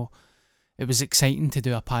massive. So it was exciting to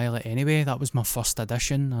do a pilot anyway. That was my first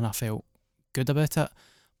edition and I felt good about it.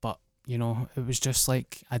 But, it was just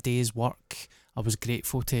like a day's work. I was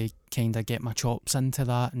grateful to kind of get my chops into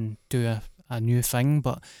that and do a new thing,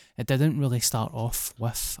 but it didn't really start off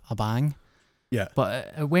with a bang. Yeah.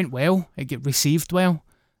 But it went well. It got received well.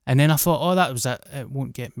 And then I thought, that was it. It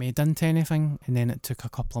won't get made into anything. And then it took a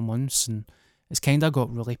couple of months and it's kind of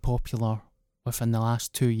got really popular within the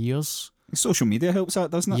last 2 years. Social media helps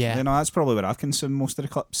that, doesn't it? Yeah. That's probably where I've consumed most of the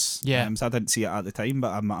clips. Yeah. So I didn't see it at the time,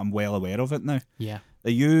 but I'm well aware of it now. Yeah.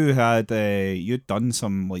 You'd done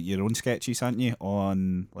some like your own sketches, hadn't you,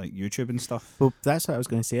 on like YouTube and stuff? Well, that's what I was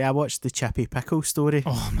going to say. I watched the Chippy Pickle story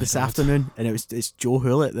this afternoon, and it's Joe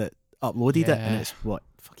Hewlett that uploaded it, and it's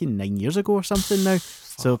fucking 9 years ago or something now.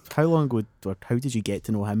 So how long ago, or how did you get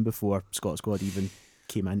to know him before Scott Squad even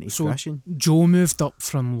came into fruition? Joe moved up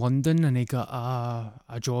from London and he got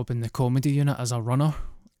a job in the comedy unit as a runner,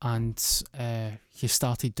 and he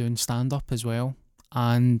started doing stand-up as well,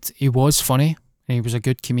 and he was funny. He was a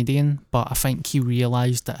good comedian, but I think he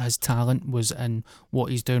realised that his talent was in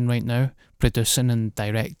what he's doing right now, producing and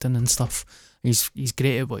directing and stuff. He's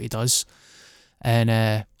great at what he does. And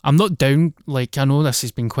I'm not down, like, I know this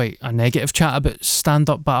has been quite a negative chat about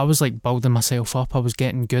stand-up, but I was like building myself up. I was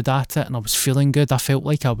getting good at it and I was feeling good. I felt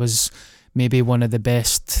like I was maybe one of the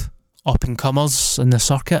best up-and-comers in the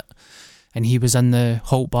circuit. And he was in the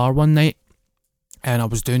Halt Bar one night and I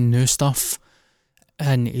was doing new stuff.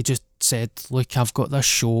 And he just said, look, I've got this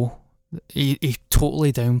show. He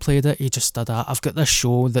totally downplayed it. He just did that. I've got this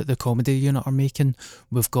show that the comedy unit are making.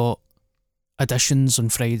 We've got auditions on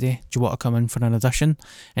Friday. Do you want to come in for an audition?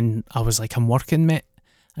 And I was like, I'm working, mate.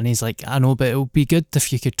 And he's like, I know, but it would be good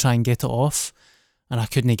if you could try and get it off. And I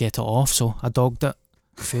couldn't get it off, so I dogged it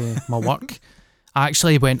for my work. I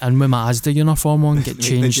actually went in with my Asda uniform on, get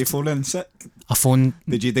changed. Did you phone in sick? I phoned.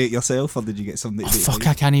 Did you date yourself or did you get somebody to date? Fuck,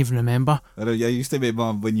 I can't even remember. I used to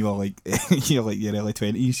remember when you were like you're like your early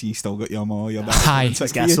 20s, you still got your mum or your dad. Aye.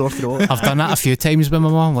 Get a sore throat. I've done that a few times with my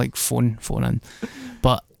mum, like phone in.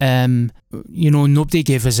 But nobody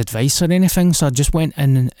gave us advice or anything, so I just went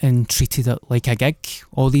in and treated it like a gig.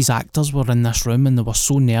 All these actors were in this room and they were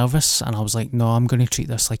so nervous, and I was like, no, I'm going to treat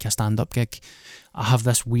this like a stand-up gig. I have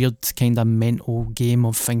this weird kind of mental game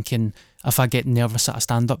of thinking, if I get nervous at a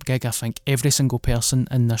stand-up gig, I think every single person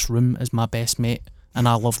in this room is my best mate and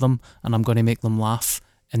I love them and I'm going to make them laugh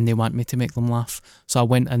and they want me to make them laugh. So I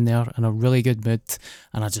went in there in a really good mood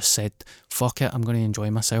and I just said, fuck it, I'm going to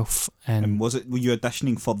enjoy myself. And were you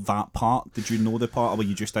auditioning for that part? Did you know the part, or were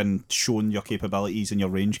you just in showing your capabilities and your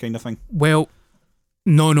range kind of thing? Well,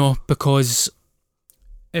 no, because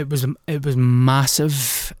it was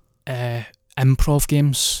massive improv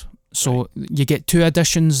games. So you get two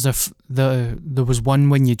auditions. There was one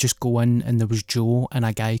when you just go in and there was Joe and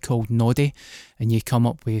a guy called Noddy, and you come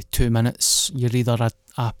up with 2 minutes. You're either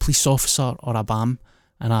a police officer or a BAM,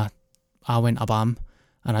 and I went a BAM,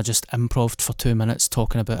 and I just improved for 2 minutes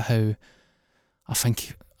talking about how I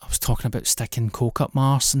think I was talking about sticking coke up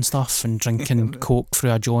my arse and stuff and drinking coke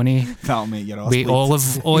through a Johnny That'll make your arse with bleed.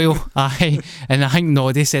 olive oil. Aye. And I think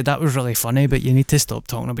Noddy said that was really funny, but you need to stop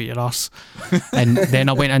talking about your arse. And then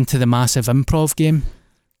I went into the massive improv game,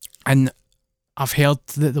 and I've heard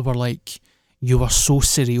that they were like, you were so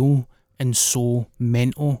surreal and so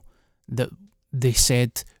mental that they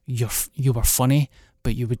said you were funny,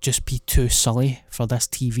 but you would just be too silly for this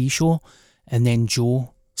TV show. And then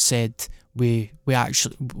Joe said, we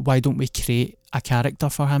actually, why don't we create a character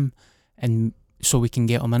for him and so we can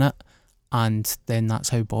get him in it? And then that's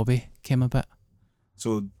how Bobby came about.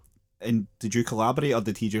 So, and did you collaborate or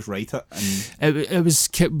did he just write it? And we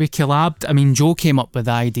collabed. I mean, Joe came up with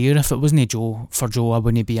the idea. If it wasn't Joe, I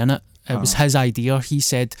wouldn't be in it. It was his idea. He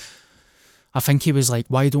said, I think he was like,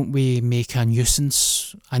 why don't we make a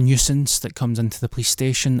nuisance that comes into the police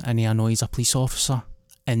station and he annoys a police officer?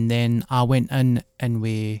 And then I went in and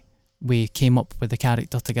we came up with the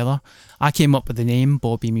character together. I came up with the name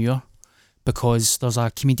Bobby Muir because there's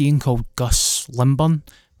a comedian called Gus Limburn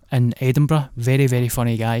in Edinburgh, very, very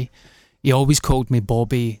funny guy. He always called me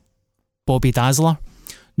Bobby Dazzler.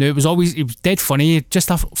 Now, it was dead funny,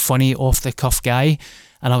 just a funny off-the-cuff guy.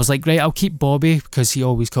 And I was like, right, I'll keep Bobby because he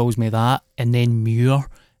always calls me that. And then Muir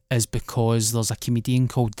is because there's a comedian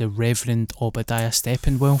called the Reverend Obadiah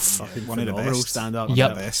Steppenwolf, Fucking One of the phenomenal best. stand-up. Yep.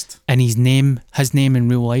 The best. and his name in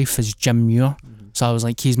real life is Jim Muir. So I was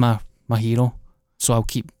like, he's my hero. So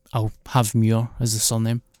I'll have Muir as the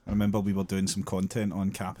surname. I remember we were doing some content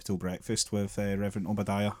on Capital Breakfast with Reverend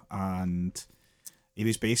Obadiah, and he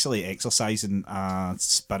was basically exercising a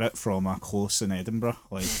spirit from a close in Edinburgh.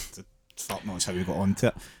 Like, fuck knows how we got onto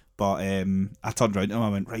it. But I turned round to him, I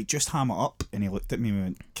went, right, just ham it up. And he looked at me and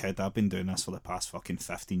went, kid, I've been doing this for the past fucking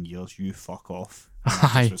 15 years. You fuck off. And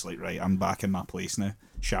I Aye. just was like, right, I'm back in my place now.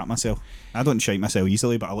 Shat myself. I don't shite myself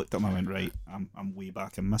easily, but I looked at him and I went, right, I'm way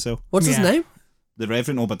back in myself. What's his Yeah. name? The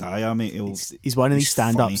Reverend Obadiah, mate, He's one of these he's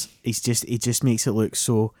stand-ups. He just makes it look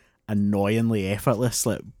so annoyingly effortless.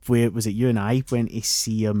 Like, where was it? You and I went to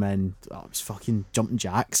see him in it was fucking Jumping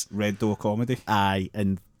Jacks. Red Door Comedy. Aye,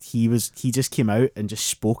 and he just came out and just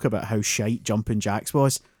spoke about how shite Jumping Jacks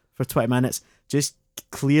was for 20 minutes. Just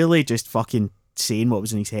clearly just fucking saying what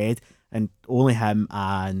was in his head. And only him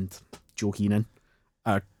and Joe Heenan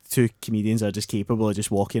are two comedians that are just capable of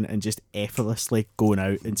just walking and just effortlessly going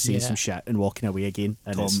out and saying Yeah. some shit and walking away again.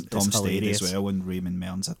 And Tom it's Stade hilarious. as well, and Raymond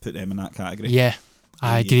Mearns. I'd put them in that category. Yeah,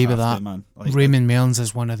 I You agree with have that. to, man. Like, Raymond Mearns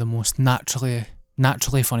is one of the most naturally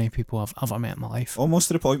funny people I've ever met in my life. almost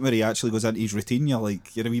to the point where he actually goes into his routine. You're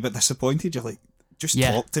a wee bit disappointed. You're like, just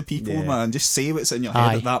Yeah. talk to people, Yeah. man. Just say what's in your head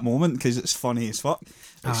Aye. at that moment, because it's funny as fuck.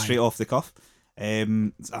 Like, Aye. straight off the cuff.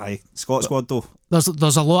 Scott Squad though.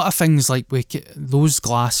 There's a lot of things like those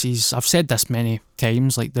glasses. I've said this many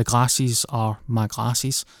times. Like, the glasses are my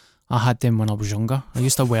glasses. I had them when I was younger. I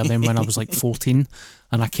used to wear them when I was like 14,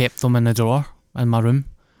 and I kept them in the drawer in my room.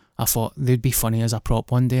 I thought they'd be funny as a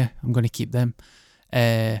prop one day. I'm going to keep them.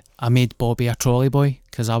 I made Bobby a trolley boy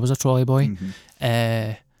because I was a trolley boy.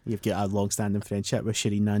 Mm-hmm. You've got a long-standing friendship with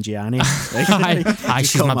Shireen Nanjiani. Aye,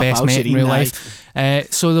 Just she's call my best pal mate in Shireen, real aye.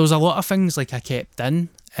 life. So there was a lot of things like I kept in,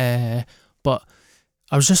 but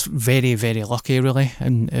I was just very, very lucky, really.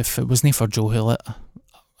 And if it wasn't for Joe Hewlett,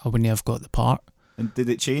 I wouldn't have got the part. And did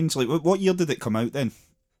it change? Like, what year did it come out then?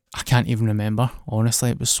 I can't even remember. Honestly,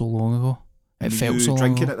 it was so long ago. It And were felt you so long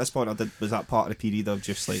drinking ago. at this point, or was that part of the period of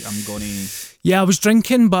just like, I'm going to... Yeah, I was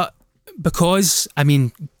drinking, but because,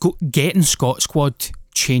 getting Scott Squad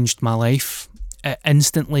changed my life. It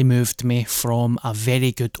instantly moved me from a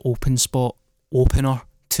very good open spot opener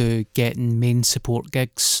to getting main support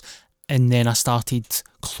gigs, and then I started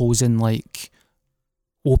closing like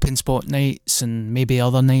open spot nights and maybe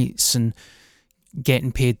other nights and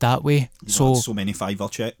getting paid that way. So many fiver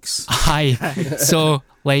checks. Aye. So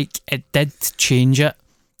like it did change it,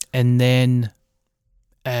 and then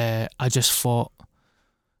I just thought,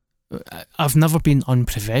 I've never been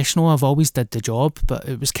unprofessional. I've always did the job, but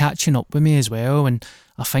it was catching up with me as well. And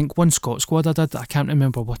I think one Scott Squad I did, I can't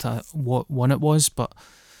remember what one it was, but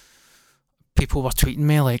people were tweeting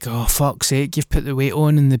me like, "Oh fuck's sake, you've put the weight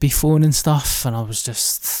on and the beef on and stuff." And I was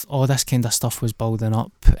just, all this kind of stuff was building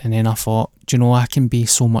up. And then I thought, do you know, I can be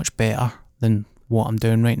so much better than what I'm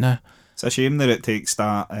doing right now. It's a shame that it takes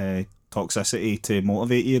that toxicity to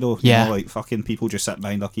motivate you though. Yeah. You know, like fucking people just sit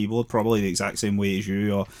behind a keyboard probably the exact same way as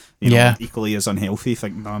you, or Yeah. equally as unhealthy,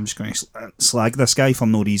 think, no, I'm just going to slag this guy for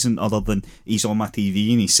no reason other than he's on my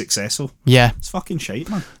TV and he's successful. Yeah. It's fucking shite,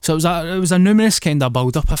 man. So it was a numerous kind of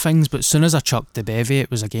build up of things, but as soon as I chucked the bevy,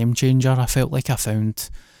 it was a game changer. I felt like I found,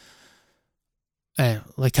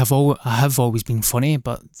 like I have always been funny,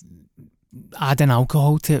 but adding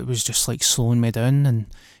alcohol to it was just like slowing me down. And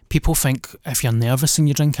people think if you're nervous and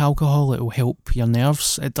you drink alcohol, it will help your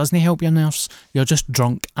nerves. It doesn't help your nerves. You're just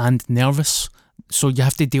drunk and nervous. So you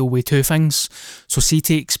have to deal with two things. So see,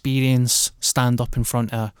 to experience stand up in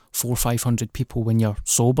front of 400 or 500 people when you're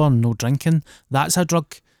sober and no drinking, that's a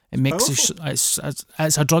drug. It makes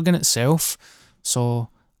it's a drug in itself. So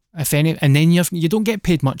if any, and then you don't get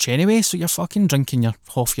paid much anyway. So you're fucking drinking your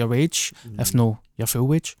half your wage, if no your full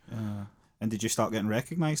wage. And did you start getting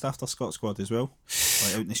recognised after Scott Squad as well?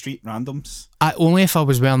 Like out in the street, randoms? Only if I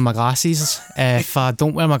was wearing my glasses. If I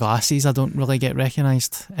don't wear my glasses, I don't really get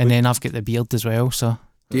recognised. And then I've got the beard as well. So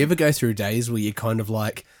Do you ever go through days where you're kind of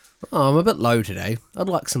like, oh, I'm a bit low today. I'd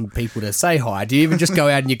like some people to say hi. Do you even just go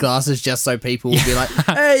out in your glasses just so people will be like,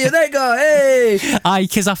 hey, you're that guy, hey? aye,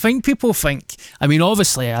 because I think people think,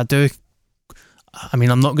 obviously I do. I'm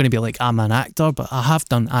not going to be like I'm an actor, but I have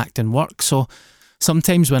done acting work. So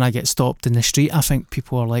sometimes when I get stopped in the street, I think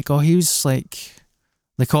people are like, oh, he was like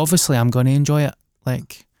obviously I'm going to enjoy it.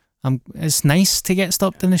 Like, it's nice to get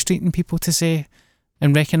stopped in the street and people to say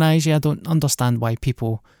and recognise you. I don't understand why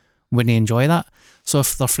people wouldn't enjoy that. So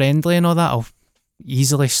if they're friendly and all that, I'll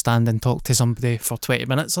easily stand and talk to somebody for 20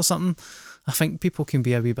 minutes or something. I think people can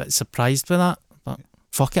be a wee bit surprised with that. But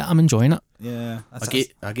fuck it, I'm enjoying it. Yeah,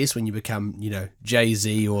 I guess when you become,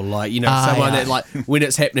 Jay-Z or like, someone that like when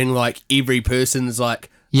it's happening, like every person's like,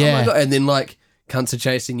 oh my God, and then like cunts are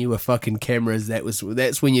chasing you with fucking cameras.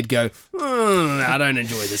 That's when you'd go, I don't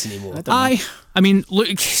enjoy this anymore. I mean,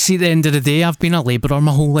 look, see, at the end of the day, I've been a labourer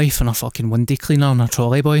my whole life and a fucking windy cleaner and a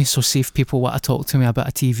trolley boy. So, see if people want to talk to me about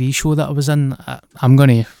a TV show that I was in, I'm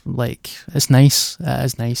gonna it's nice. It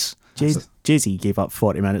is nice. Jay-Z gave up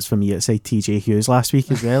 40 minutes for me outside TJ Hughes last week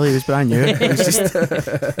as well. He was brand new. He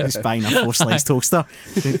was buying a 4-slice toaster.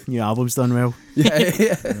 New album's done well.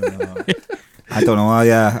 Yeah. I don't know.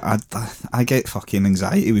 I get fucking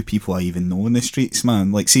anxiety with people I even know in the streets,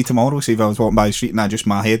 man. Like, see tomorrow, see if I was walking by the street and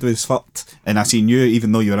my head was fucked, and I seen you,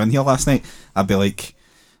 even though you were in here last night, I'd be like,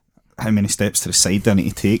 how many steps to the side do I need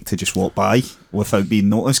to take to just walk by without being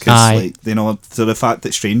noticed? Because, to the fact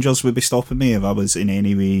that strangers would be stopping me if I was in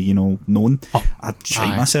any way, known, I'd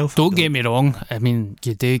shite myself. Don't get me wrong. I mean,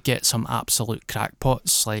 you do get some absolute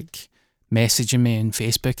crackpots, like, messaging me on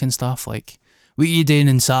Facebook and stuff, like, what are you doing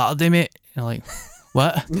on Saturday, mate? You're like,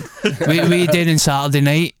 what? what are you doing on Saturday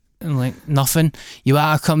night? And like, nothing. You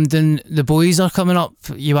want to come down, the boys are coming up,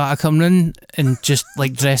 you want to come in and just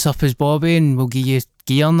like dress up as Bobby and we'll give you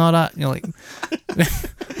gear and all that? You're like,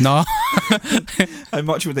 no. How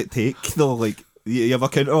much would it take though? Like, you ever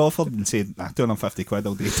counter offered and said, £250,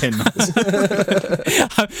 I'll do 10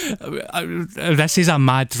 minutes. This is a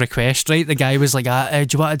mad request, right? The guy was like, do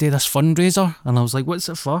you want to do this fundraiser? And I was like, what's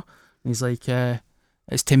it for? And he's like,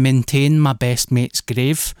 it's to maintain my best mate's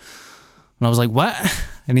grave. And I was like, what?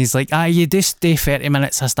 And he's like, you just do 30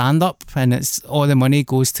 minutes of stand-up and it's all the money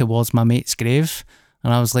goes towards my mate's grave.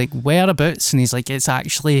 And I was like, whereabouts? And he's like, it's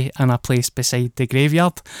actually in a place beside the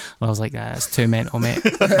graveyard. And I was like, that's too mental, mate.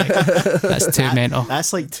 That's too mental.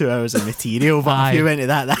 That's like 2 hours of material, but if you went to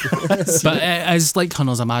that but it is like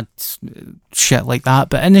hundreds of mad shit like that.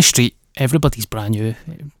 But in the street, everybody's brand new.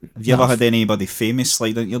 Have you ever had anybody famous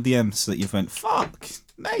slide into your DMs that you've went, fuck,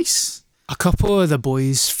 nice? A couple of the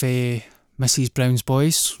boys for Mrs. Brown's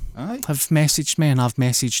Boys have messaged me and I've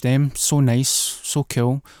messaged them. So nice, so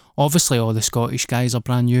cool. Obviously all the Scottish guys are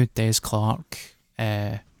brand new. Des Clark,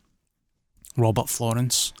 Robert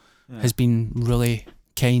Florence has been really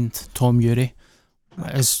kind. Tom Urie,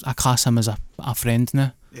 I class him as a friend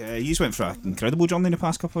now. Yeah, he's went for an incredible journey in the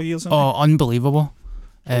past couple of years. Unbelievable.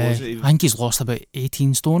 I think he's lost about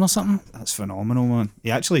 18 stone or something. That's phenomenal, man.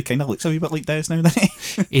 He actually kind of looks a wee bit like Des now, doesn't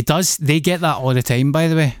he? He does. They get that all the time, by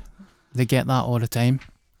the way. They get that all the time.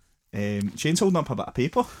 Shane's holding up a bit of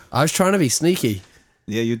paper. I was trying to be sneaky.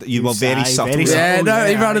 Yeah, you were very subtle.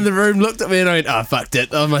 Everyone in the room looked at me and I went, fucked it.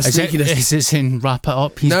 Oh, my sneakiness. Is it saying wrap it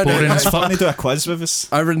up? He's boring as fuck. Can you do a quiz with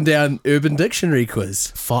us? I've written down Urban Dictionary quiz.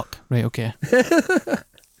 Fuck. Right, okay.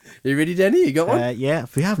 You ready, Danny? You got one? Yeah,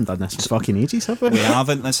 we haven't done this for fucking ages, have we? We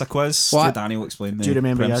haven't. It's a quiz. What? Danny will explain the Do you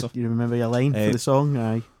remember your line for the song?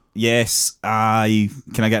 Aye. Yes. Can I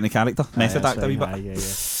get in the character? Method actor a wee bit? Yeah.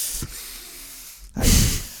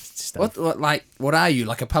 What are you?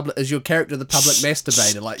 Like a public? Is your character the public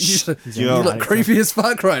masturbator? Like you look character. creepy as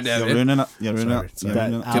fuck right now. You're man. ruining it. You're ruining it. Sorry. You're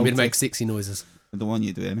ruining it. Do you want me to make sexy noises? I don't want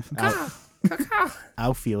you to do anything.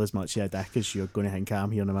 I'll feel as much of a dick as you're going to think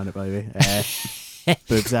I'm here in a minute, by the way.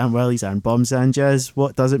 Boobs and willies and bums and jizz.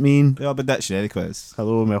 What does it mean? The Urban Dictionary quiz.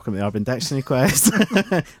 Hello and welcome to the Urban Dictionary quiz.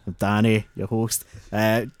 I'm Danny, your host.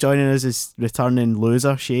 Joining us is returning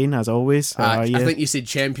loser Shane, as always. How are you? I think you said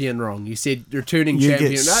champion wrong. You said returning you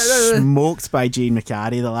champion. Get smoked by Jane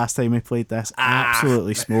McCarry the last time we played this.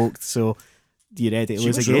 Absolutely smoked. So, you ready to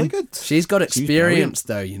lose again? Really good. She's got experience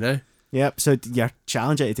though, you know. Yep. So your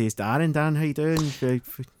challenger today is Darren. Darren, how you doing?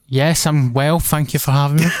 Yes, I'm well. Thank you for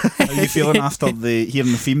having me. How are you feeling after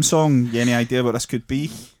hearing the theme song? You any idea what this could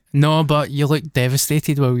be? No, but you looked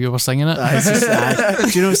devastated while you were singing it. Do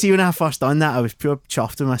you know, see when I first done that, I was pure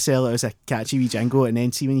chuffed with myself. It was a catchy wee jingle, and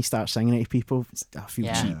then see when you start singing it to people, I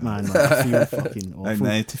feel cheap, man. Like, I feel fucking awful.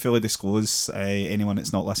 And to fully disclose, anyone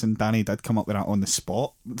that's not listened, Danny did come up with that on the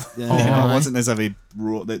spot. It wasn't as if he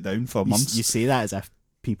wrote it down for months. You say that as if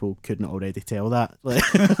people couldn't already tell that. Like,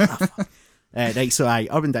 right, so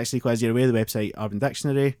Urban Dictionary quiz. You're aware of the website Urban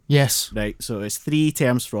Dictionary? Yes. Right, so it's 3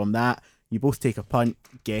 terms from that. You both take a punt,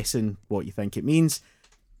 guessing what you think it means.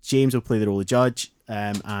 James will play the role of judge,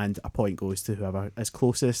 and a point goes to whoever is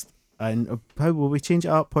closest. And how will we change it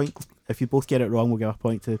up? Point if you both get it wrong, we'll give a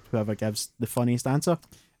point to whoever gives the funniest answer.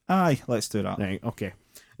 Aye, let's do that. Right, okay.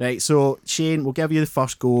 Right, so Shane, we'll give you the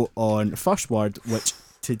first go on the first word, which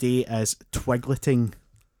today is twigleting.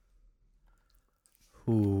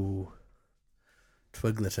 Ooh.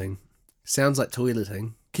 Twigleting. Sounds like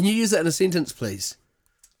toileting. Can you use that in a sentence, please?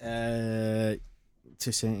 2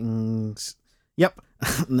 seconds. Yep.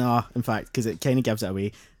 No, in fact, because it kind of gives it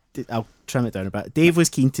away. I'll trim it down a bit. Dave was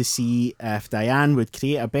keen to see if Diane would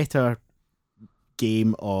create a better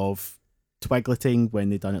game of twigleting when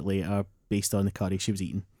they done it later based on the curry she was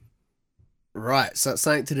eating. Right, so it's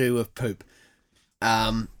something to do with poop.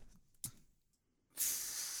 Or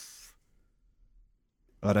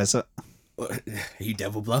is it? Are you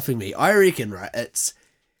devil bluffing me? I reckon, right, it's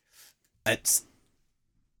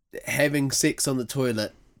having sex on the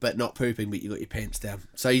toilet but not pooping, but you got your pants down.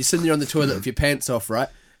 So you're sitting there on the toilet with your pants off, right,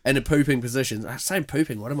 in a pooping position. I'm saying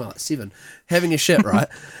pooping, what am I, like 7? Having a shit, right?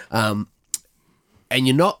 And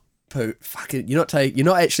you're not you're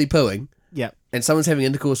not actually pooing. Yep. And someone's having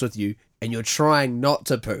intercourse with you and you're trying not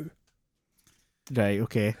to poo. Right,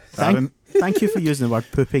 okay. Darren? Thank you for using the word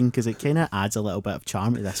pooping, because it kind of adds a little bit of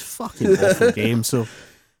charm to this fucking awful game. So,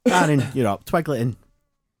 Darren, you're up. Twigleting.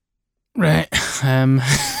 Right.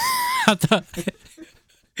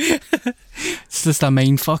 It's just a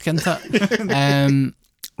mind fuck, isn't it?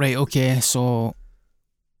 Right, okay, so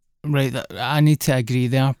I need to agree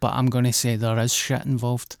there, but I'm going to say there is shit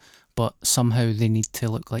involved, but somehow they need to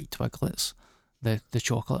look like Twiglets, the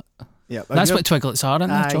chocolate. Yeah, That's what Twiglets are,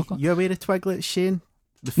 aren't they? Chocolate. You aware of Twiglets, Shane?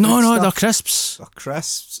 No, they're crisps. They're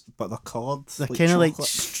crisps, but they're coloured. They're kind of like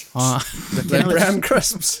They're brown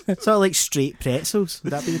crisps. sort of like straight pretzels.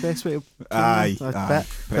 Would that be the best way to Aye. But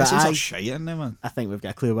Pretzels are shite in them, man. I think we've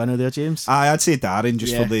got a clear winner there, James. I'd say Darren,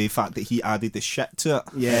 just Yeah. for the fact that he added the shit to it.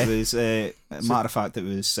 Yeah. It was, matter of fact, it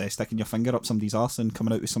was sticking your finger up somebody's arse and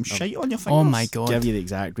coming out with some shite on your fingers. Oh my god. Give you the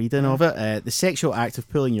exact reading of it. The sexual act of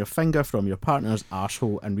pulling your finger from your partner's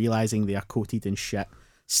arsehole and realising they are coated in shit.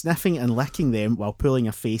 Sniffing and licking them while pulling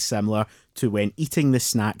a face similar to when eating the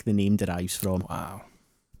snack the name derives from. Wow.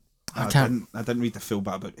 I didn't read the full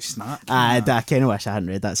bit about the snack. I kind of wish I hadn't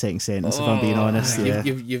read that second sentence, if I'm being honest. Yeah.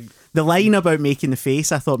 You've The line about making the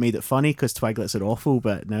face I thought made it funny because Twiglets are awful,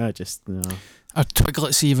 but no. Are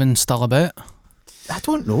Twiglets even still about? I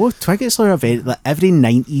don't know. Twiglets are a very, like, every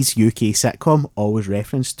 90s UK sitcom always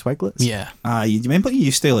referenced Twiglets. Yeah. You remember you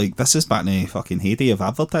used to, like, this is back in the fucking heyday of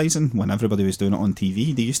advertising when everybody was doing it on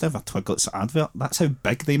TV. They used to have a Twiglets advert. That's how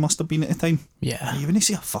big they must have been at the time. Yeah. You wouldn't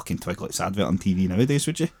see a fucking Twiglets advert on TV nowadays,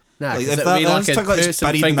 would you? Nah, Like, 'cause if it'd be like a Twiglets person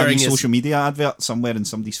buried in a fingering his- social media advert somewhere in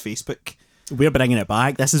somebody's Facebook. We're bringing it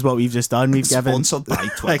back. This is what we've just done. We've given Sponsored by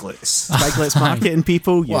Twiglets. Twiglets marketing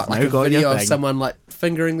people. You've What, like now a got video your of thing. someone like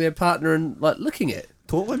fingering their partner and like licking it?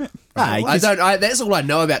 Totally, mate. Aye, That's all I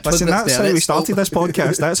know about Listen, Twiglets that's now. how we started this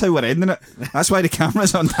podcast. That's how we're ending it. That's why the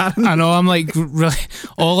camera's on Darren. I know, I'm like, really,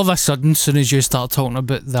 all of a sudden, as soon as you start talking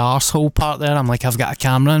about the arsehole part there, I'm like, I've got a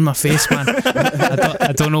camera in my face, man.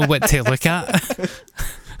 I don't know what to look at.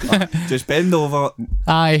 Just bend over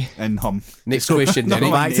Aye. and hum. Next question, Go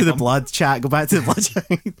Danny. back to the blood chat. Go back to the blood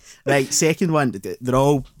chat. Right, second one. They're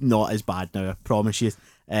all not as bad now, I promise you.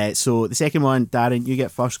 So the second one, Darren, you get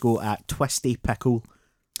first go at Twisty Pickle.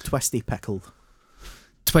 Twisty Pickle.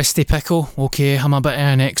 Twisty pickle. Okay, I'm a bit of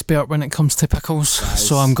an expert when it comes to pickles,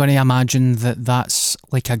 so I'm going to imagine that that's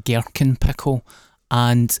like a gherkin pickle,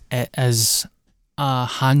 and it is a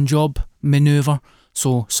hand job manoeuvre.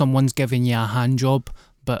 So someone's giving you a hand job,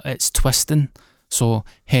 but it's twisting. So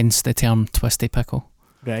hence the term twisty pickle.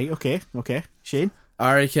 Right, okay. Shane?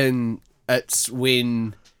 I reckon it's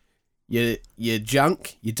when your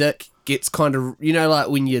junk, your dick, gets kind of, you know, like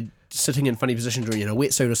when you're sitting in funny positions or you're in a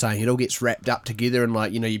wetsuit or something, it all gets wrapped up together and,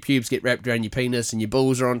 like, you know, your pubes get wrapped around your penis and your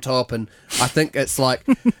balls are on top, and I think it's like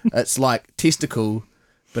testicle,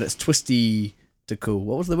 but it's twisty-tickle.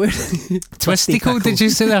 What was the word? Twisticle, did you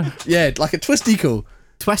say that? Yeah, like a twisticle.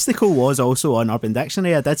 Twisticle was also on Urban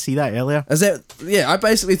Dictionary. I did see that earlier. Is that? Yeah, I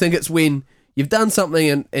basically think it's when you've done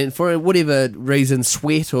something and for whatever reason,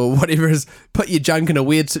 sweat or whatever has put your junk in a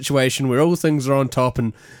weird situation where all things are on top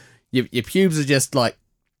and your pubes are just like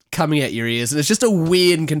coming at your ears, and it's just all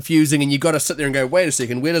weird and confusing, and you've got to sit there and go, wait a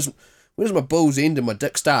second, where does my balls end and my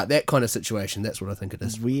dick start? That kind of situation. That's what I think it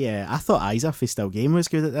is. I thought Isaac for Still Game was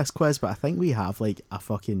good at this quiz, but I think we have like a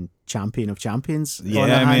fucking champion of champions on our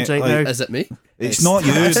hands mate, right like, now. Is it me? It's not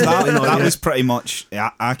you. It's definitely not That you. was pretty much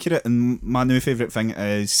accurate. And my new favourite thing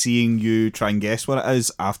is seeing you try and guess what it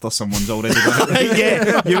is after someone's already got it right.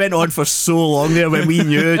 Yeah, you went on for so long there when we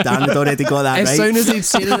knew Dan had already got that As right. soon as he'd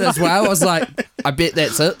said it as well, I was like, I bet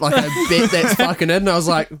that's it. Like, I bet that's fucking it. And I was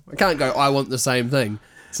like, I can't go, I want the same thing.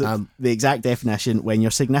 So the exact definition: when your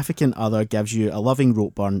significant other gives you a loving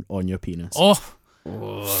rope burn on your penis. Oh,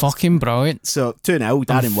 fucking brilliant. So 2-0,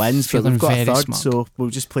 Darren wins, but we've feeling got a very third, smart. so we'll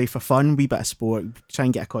just play for fun, wee bit of sport, try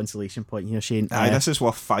and get a consolation point here, Shane. Aye, this is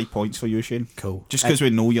worth 5 points for you, Shane. Cool. Just because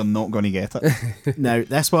we know you're not going to get it. Now,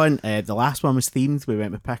 this one, the last one was themed. We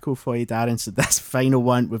went with pickle for you, Darren. So this final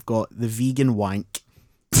one, we've got the vegan wank.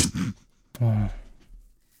 Oh.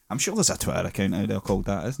 I'm sure there's a Twitter account out there called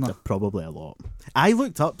that, isn't there? Probably a lot. I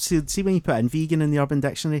looked up, see when you put in vegan in the Urban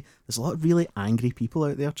Dictionary, there's a lot of really angry people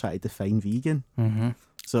out there trying to define vegan. Mm-hmm.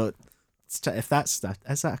 So if that's that,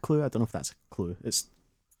 is that a clue? I don't know if that's a clue. It's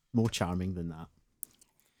more charming than that.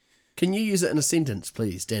 Can you use it in a sentence,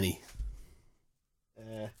 please, Danny?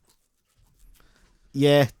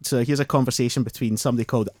 Yeah, so here's a conversation between somebody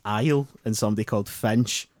called Isle and somebody called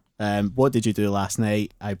Finch. What did you do last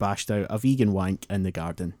night? I bashed out a vegan wank in the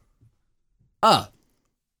garden.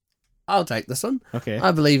 I'll take this one. Okay.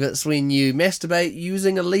 I believe it's when you masturbate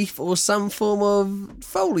using a leaf or some form of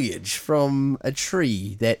foliage from a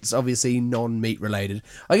tree that's obviously non-meat related.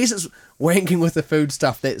 I guess it's wanking with the food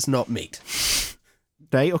stuff that's not meat.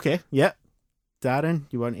 Right, okay, yep. Darren,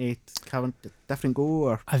 you want to have a different go?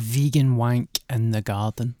 Or A vegan wank in the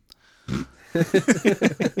garden.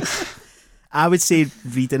 I would say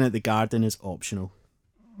reading at the garden is optional.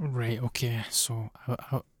 Right, okay. So,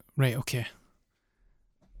 right, okay.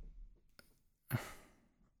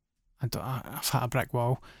 I've hit a brick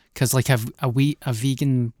wall. Because, like, a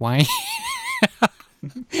vegan wank...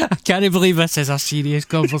 I can't believe this is a serious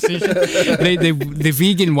conversation. Right, the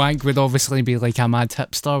vegan wank would obviously be like a mad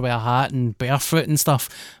hipster with a hat and barefoot and stuff.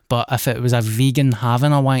 But if it was a vegan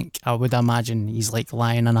having a wank, I would imagine he's like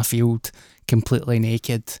lying in a field, completely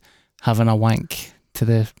naked, having a wank to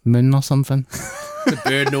the moon or something. The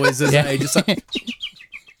bird noises, Yeah. just like,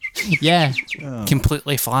 Yeah, Oh.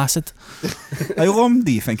 completely flaccid. How long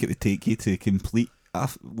do you think it would take you to complete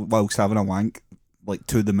whilst having a wank, like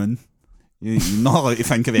to the moon? You're not allowed to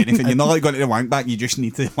think of anything. You're not allowed going to the wank back. You just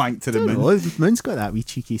need to wank to the moon. Oh, the moon's got that wee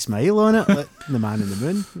cheeky smile on it, like the man in the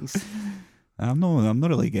moon. I'm not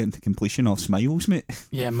really getting to completion of smiles, mate.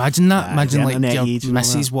 Yeah, imagine that. Ah, Imagine the like internet your age and all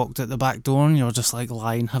missus walked out the back door and you're just like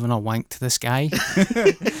lying having a wank to the sky.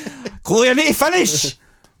 Chloe, I need to finish.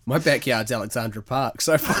 my backyard's Alexandra Park,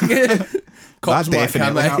 so fucking That cops might come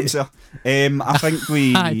definitely out. happens there. I think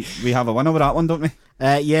we have a winner with that one, don't we?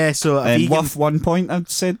 Yeah, so a vegan Worth 1 point, I'd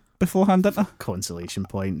said beforehand, didn't I? consolation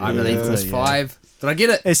point. I believe it was 5. Did I get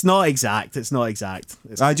it? It's not exact. It's not exact.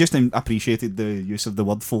 I just appreciated the use of the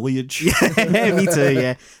word foliage. Yeah, me too,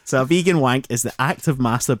 yeah. So a vegan wank is the act of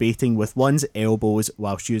masturbating with one's elbows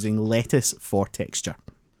whilst using lettuce for texture.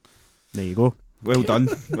 There you go. Well done.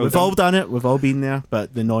 We've all done it. We've all been there.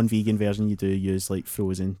 But the non-vegan version, you do use like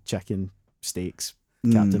frozen chicken steaks,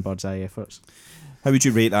 Captain Birdseye efforts. How would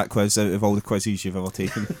you rate that quiz out of all the quizzes you've ever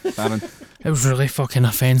taken, Darren? It was really fucking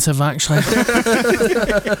offensive, actually.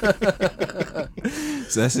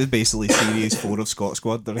 So this is basically series 4 of Scott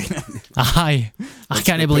Squad, right? Aye. I Let's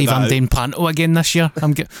can't put believe that I'm out. doing panto again this year.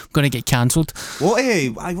 I'm going to get cancelled.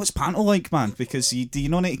 What's panto like, man? Because do you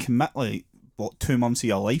not need to commit like 2 months of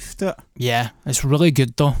your life to it? Yeah, it's really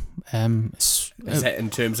good though. Is that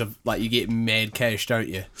in terms of like you get mad cash, don't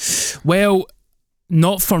you? Well,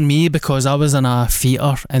 not for me because I was in a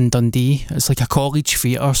theatre in Dundee. It's like a college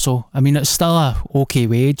theatre, so I mean it's still a okay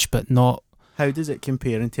wage, but not. How does it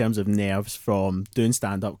compare in terms of nerves from doing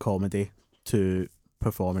stand-up comedy to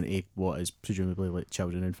performing to what is presumably like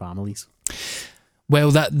children and families?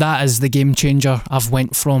 Well, that is the game changer. I've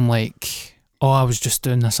went from like, I was just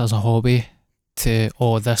doing this as a hobby to,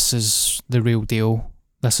 this is the real deal.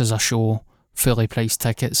 This is a show, fully priced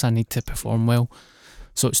tickets. I need to perform well.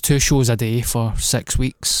 So it's 2 shows a day for 6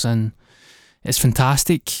 weeks and it's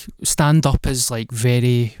fantastic. Stand-up is like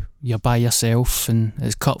you're by yourself and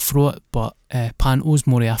it's cutthroat, but panto's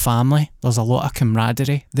more of a family. There's a lot of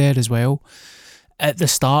camaraderie there as well. At the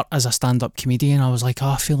start, as a stand-up comedian, I was like,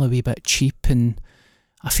 I feel a wee bit cheap and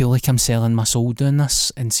I feel like I'm selling my soul doing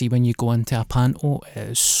this. And see, when you go into a panto, it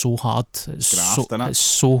is so hard. It's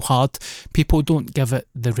so hard. People don't give it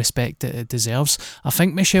the respect that it deserves. I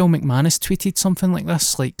think Michelle McManus tweeted something like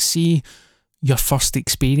this, like, see your first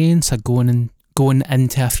experience of going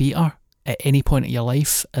into a theatre at any point of your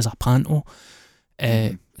life as a panto.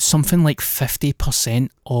 Something like 50%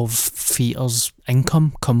 of theatre's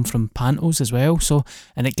income come from pantos as well. So,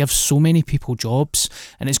 and it gives so many people jobs,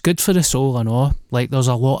 and it's good for the soul and all. Like, there's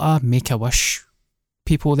a lot of Make-A-Wish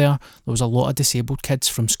people there. There was a lot of disabled kids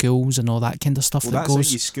from schools and all that kind of stuff. Well, that that's goes.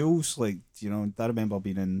 like your schools, like, you know, I remember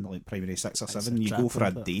being in like primary 6 or 7. You trip, go for a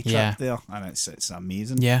isn't it? day trip Yeah. there, and it's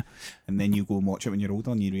amazing. Yeah, And then you go and watch it when you're older,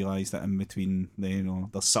 and you realise that in between,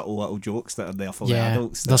 there's subtle little jokes that are there for the yeah.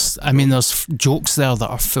 adults. There's jokes there that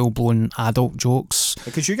are full-blown adult jokes.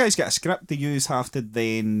 Because you guys get a script, do you have to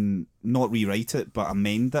then not rewrite it but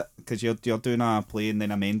amend it? Because you're doing a play and then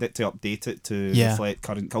amend it to update it to Yeah. reflect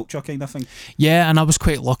current culture kind of thing. Yeah, and I was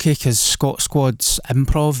quite lucky because Scott Squad's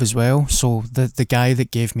improv as well. So the guy that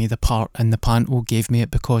gave me the part in the panto gave me it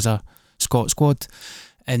because of Scott Squad.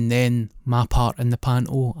 and then my part in the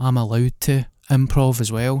panto, I'm allowed to improv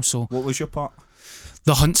as well. So What was your part?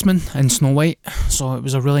 the huntsman in Snow White. So it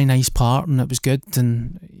was a really nice part and it was good.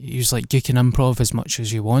 And he was like, you can improv as much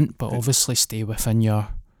as you want, but obviously stay within your,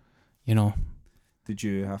 you know. Did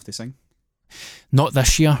you have to sing? Not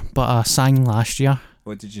this year, but I sang last year.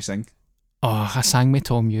 What did you sing? Oh, I sang with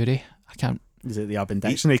Tom Ury. I can't. Is it the Urban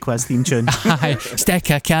Dictionary quiz theme tune? Stick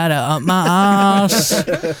a carrot up my arse.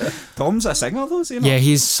 Tom's a singer though, is he not? Yeah,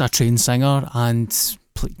 he's a trained singer and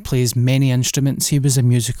plays many instruments. He was a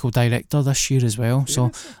musical director this year as well.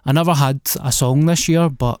 So I never had a song this year,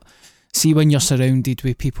 but see, when you're surrounded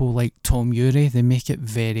with people like Tom Ury, they make it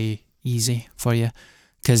very easy for you.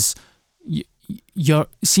 Because when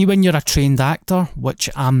you're a trained actor, which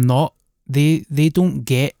I'm not, they don't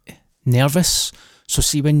get nervous. So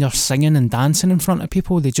see, when you're singing and dancing in front of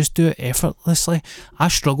people, they just do it effortlessly. I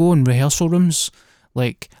struggle in rehearsal rooms.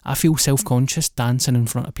 Like, I feel self-conscious dancing in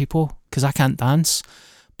front of people because I can't dance.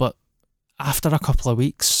 But after a couple of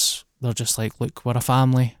weeks, they're just like, look, we're a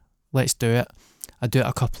family, let's do it. I do it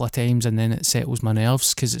a couple of times and then it settles my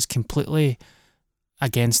nerves because it's completely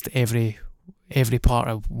against every part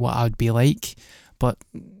of what I'd be like. But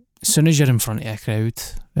as soon as you're in front of a crowd,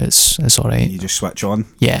 it's alright. You just switch on.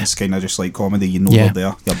 Yeah. It's kind of just like comedy, you know, Yeah.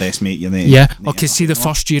 they're there, your best mate, you're there. Yeah. Okay, see, the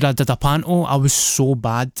first year I did a panto, I was so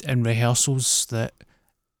bad in rehearsals that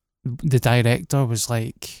the director was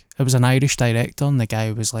like, it was an Irish director, and the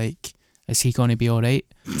guy was like, is he going to be alright?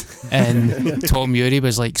 And Tom Ury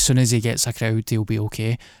was like, as soon as he gets a crowd, he'll be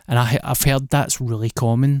okay. And I've heard that's really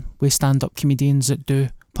common with stand-up comedians that do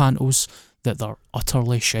pantos, that they're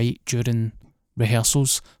utterly shite during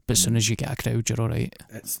rehearsals, but as soon as you get a crowd, you're alright.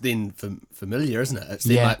 It's then familiar, isn't it? It's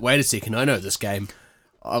then like, wait a second, I know this game.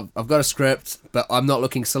 I've got a script, but I'm not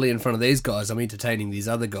looking silly in front of these guys. I'm entertaining these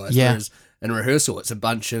other guys. Yeah. Whereas in rehearsal, it's a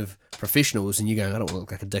bunch of professionals, and you're going, I don't want to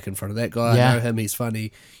look like a dick in front of that guy. Yeah. I know him, he's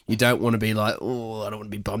funny. You don't want to be like, oh, I don't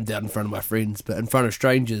want to be bummed out in front of my friends, but in front of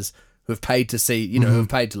strangers who have paid to see, you know, who have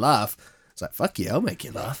paid to laugh. It's like, fuck yeah, I'll make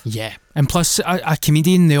you laugh. Yeah. And plus, a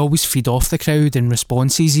comedian, they always feed off the crowd in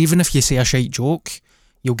responses. Even if you say a shite joke,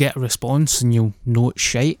 you'll get a response and you'll know it's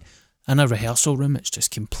shite. In a rehearsal room, it's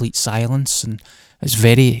just complete silence and it's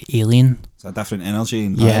very alien. It's a different energy.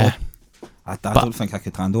 And Yeah. I don't think I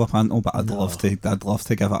could handle a panto, but I'd love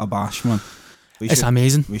to give it a bash, man. It's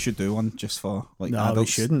amazing. We should do one just for like No, adults. we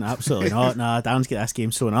shouldn't. Absolutely not. Nah, Darren's get this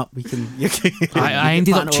game sewn up. You can I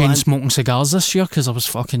ended up chain smoking cigars this year because I was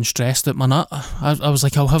fucking stressed at my nut. I was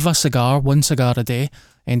like, I'll have a cigar, one cigar a day.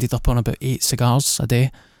 Ended up on about 8 cigars a day.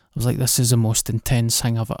 I was like, this is the most intense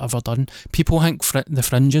thing I've ever done. People think the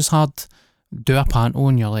Fringe is hard. Do a panto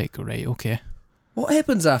and you're like, right, okay. What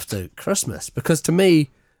happens after Christmas? Because to me,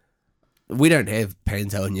 we don't have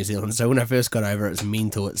panto in New Zealand, so when I first got over it's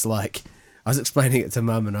mental. It's like, I was explaining it to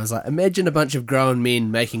Mum and I was like, imagine a bunch of grown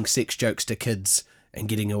men making sex jokes to kids and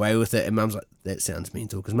getting away with it, and Mum's like, that sounds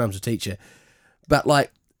mental, because Mum's a teacher. But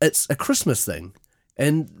like, it's a Christmas thing.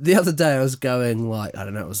 And the other day I was going, like, I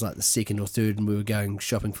don't know, it was like the second or third, and we were going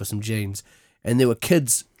shopping for some jeans, and there were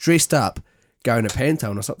kids dressed up going to panto,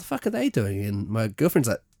 and I was like, the fuck are they doing? And my girlfriend's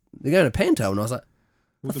like, they're going to panto, and I was like,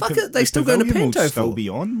 the fuck are they still going to pavilion panto will still for? be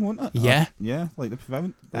on, won't it? Yeah. Yeah, like the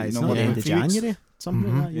pavilion. It's you not know, the end of 3 weeks. January.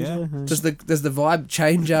 Something like that, usually. Does the vibe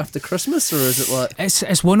change after Christmas, or is it like...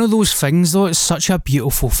 It's one of those things though, it's such a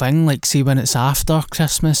beautiful thing. Like, see, when it's after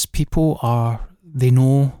Christmas, they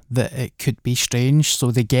know that it could be strange,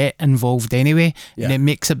 so they get involved anyway, and it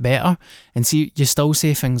makes it better. And see, you still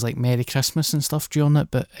say things like Merry Christmas and stuff during it,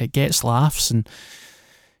 but it gets laughs, and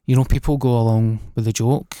you know, people go along with the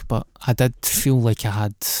joke. But I did feel like I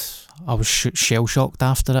was shell shocked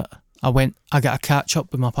after it. I got a catch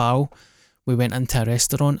up with my pal. We went into a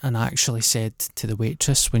restaurant and I actually said to the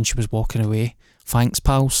waitress when she was walking away, thanks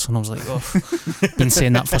pals. And I was like, oh, been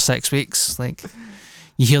saying that for 6 weeks. Like,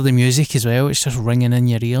 you hear the music as well, it's just ringing in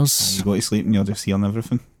your ears. You go to sleep and you're just hearing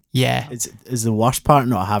everything. Yeah. Is the worst part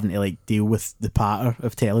not having to like deal with the patter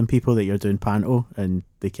of telling people that you're doing panto and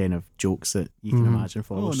the kind of jokes that you can imagine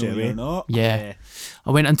follow straight away? Not. Yeah. I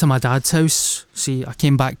went into my dad's house. See, I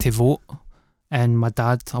came back to vote, and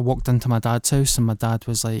I walked into my dad's house and my dad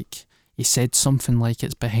was like, he said something like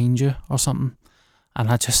it's behind you or something, and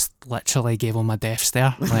I just literally gave him a death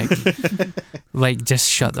stare, like just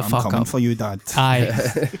shut the I'm fuck coming up. for you, Dad.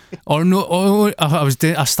 Aye. Or no,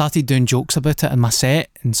 I started doing jokes about it in my set,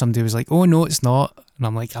 and somebody was like, oh no, it's not, and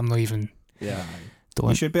I'm like, I'm not even. Yeah.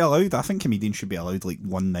 You should be allowed. I think comedians should be allowed like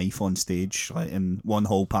one knife on stage, like in one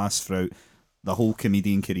hall pass throughout the whole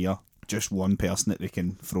comedian career. Just one person that they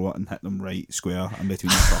can throw it and hit them right square in between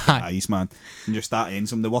the fucking eyes, man. And just that ends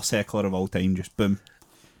them. The worst heckler of all time, just boom.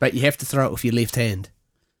 But you have to throw it with your left hand.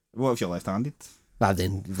 What if you're left-handed? Well,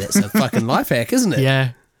 then that's a fucking life hack, isn't it?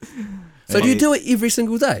 Yeah. So do you do it every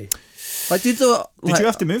single day? Like, do you do it? Did you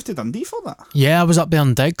have to move to Dundee for that? Yeah, I was up there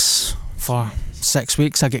in Diggs for 6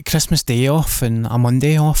 weeks. I get Christmas Day off and a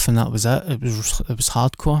Monday off, and that was it. It was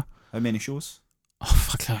hardcore. How many shows? Oh,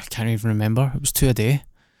 fuck, I can't even remember. It was 2 a day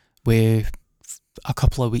with a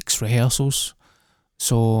couple of weeks rehearsals.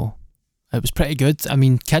 So it was pretty good. I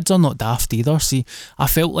mean, kids are not daft either. See, I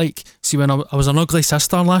felt like, when I was an ugly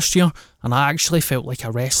sister last year, and I actually felt like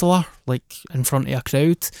a wrestler, like in front of a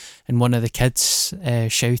crowd, and one of the kids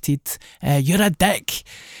shouted, "You're a dick,"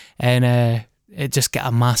 and it just got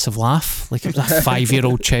a massive laugh. Like it was a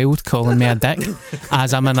 5-year-old child calling me a dick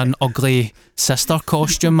as I'm in an ugly sister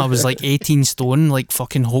costume. I was like 18 stone, like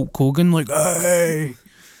fucking Hulk Hogan, like, hey.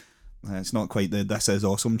 It's not quite the "this is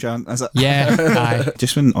awesome" chant, is it? Yeah, aye.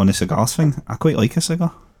 Just when on the cigars thing, I quite like a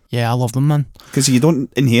cigar. Yeah, I love them, man. Because you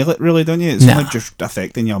don't inhale it really, don't you? It's Nah. only just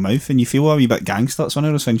affecting your mouth, and you feel a wee bit gangster. It's one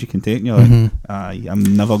of those things you can take, and you're like,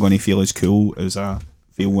 I'm never going to feel as cool as I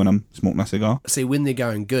feel when I'm smoking a cigar. See, when they're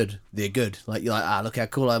going good, they're good. Like, you're like, look how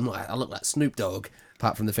cool I'm. Like, I look like Snoop Dogg,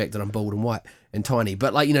 apart from the fact that I'm bald and white and tiny.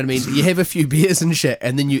 But, like, you know what I mean? You have a few beers and shit,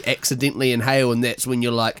 and then you accidentally inhale, and that's when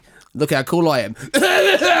you're like, look how cool I am.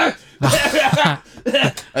 I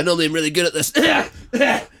know I'm really good at this.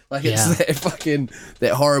 Like, it's that fucking,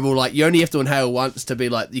 that horrible, like, you only have to inhale once to be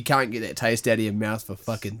like, you can't get that taste out of your mouth for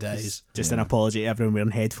fucking days. Just an apology to everyone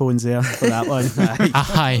wearing headphones there for that one.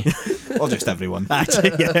 Aye. Or just everyone.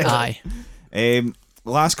 Aye.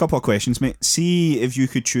 Last couple of questions, mate. See if you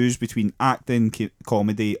could choose between acting,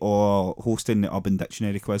 comedy, or hosting the Urban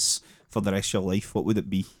Dictionary quiz for the rest of your life. What would it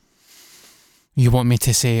be? You want me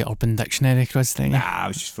to say Urban Dictionary quiz thing? Nah, I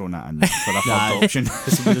was just throwing that in for a third option.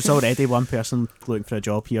 There's already one person looking for a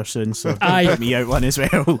job here soon, so Aye. put me out one as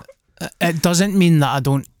well. It doesn't mean that I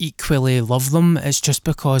don't equally love them. It's just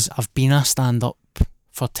because I've been a stand-up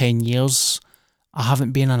for 10 years. I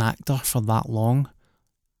haven't been an actor for that long.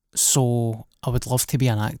 So I would love to be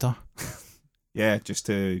an actor. Yeah, just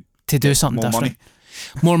to do something more different. money.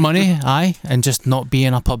 More money, aye, and just not be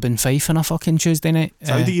in a pub in Fife on a fucking Tuesday night.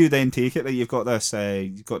 So how do you then take it that you've got this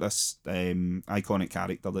iconic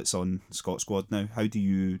character that's on Scott Squad now? How do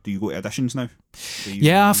you go to auditions now?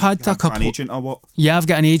 Yeah, I've had a couple. An agent or what? Yeah, I've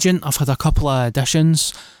got an agent. I've had a couple of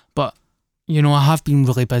auditions, but you know, I have been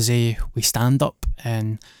really busy with stand up,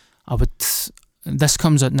 and this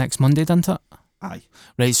comes out next Monday, doesn't it? Aye.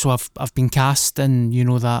 Right, so I've been cast in, you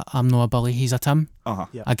know, that I'm not a Billy, he's a Tim.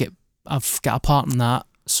 Yeah. I've got a part in that,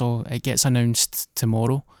 so it gets announced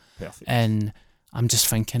tomorrow. Perfect. And I'm just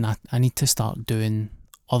thinking I need to start doing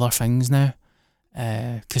other things now,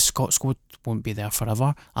 because Scott Squad won't be there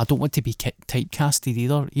forever. I don't want to be typecasted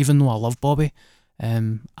either, even though I love Bobby.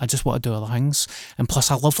 I just want to do other things, and plus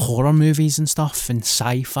I love horror movies and stuff, and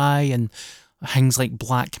sci-fi and things like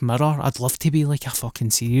Black Mirror. I'd love to be like a fucking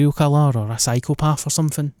serial killer or a psychopath or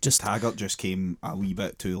something. Just Taggart just came a wee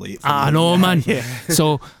bit too late. I know, man. Yeah.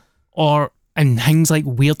 So, and things like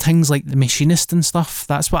weird things like The Machinist and stuff.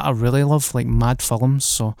 That's what I really love, like mad films.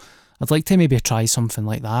 So I'd like to maybe try something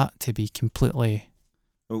like that to be completely.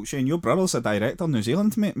 Well, Shane, your brother's a director in New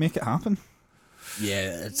Zealand. Make it happen.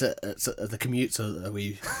 Yeah, the commute's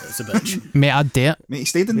it's a bitch. Mate, I'd do it. Mate, he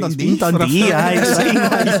stayed in He's Dundee. been Dundee,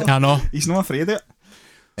 aye. I know. He's not afraid of it.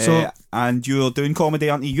 So- And you're doing comedy,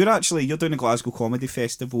 aren't you? You're doing the Glasgow Comedy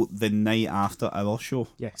Festival the night after our show.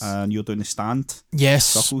 Yes. And you're doing the stand,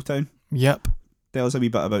 Yes. Truckletown. Yep. Tell us a wee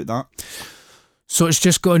bit about that. So it's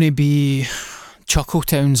just going to be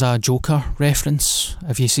Chuckletown's a Joker reference.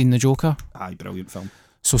 Have you seen the Joker? Aye, brilliant film.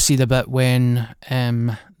 So see the bit when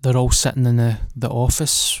they're all sitting in the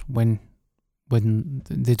office when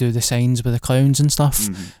they do the signs with the clowns and stuff,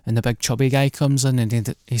 and the big chubby guy comes in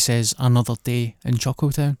and he says another day in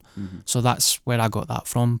Chuckletown. So that's where I got that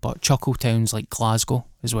from. But Chuckletown's like Glasgow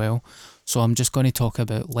as well. So I'm just going to talk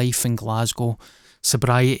about life in Glasgow,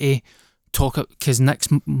 sobriety, because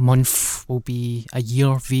next month will be a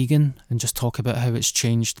year vegan, and just talk about how it's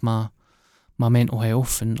changed my mental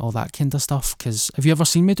health and all that kind of stuff. Because have you ever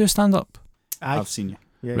seen me do stand up? I've seen you.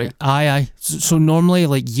 Yeah, Right, aye. So normally,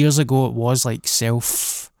 like years ago, it was like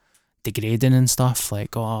self-degrading and stuff.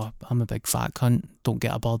 Like, oh, I'm a big fat cunt. Don't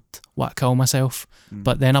get a bird. What, kill myself?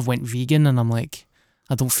 But then I've went vegan, and I'm like,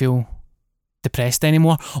 I don't feel depressed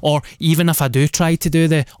anymore. Or even if I do try to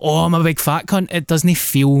do I'm a big fat cunt, it doesn't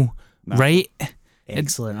feel right.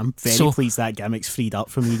 Excellent. I'm very pleased that gimmick's freed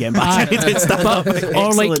up from you getting back Aye, into stand up.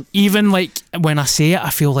 or like even like when I say it,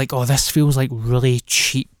 I feel like, oh, this feels like really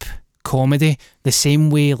cheap comedy. The same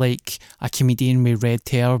way like a comedian with red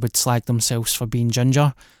hair would slag themselves for being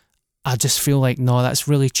ginger. I just feel like, no, that's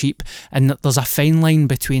really cheap. And there's a fine line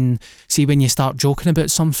between, see, when you start joking about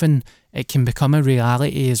something, it can become a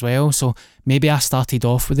reality as well. So maybe I started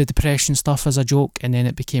off with the depression stuff as a joke and then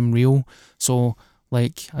it became real. So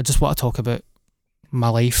like, I just want to talk about my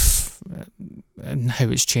life and how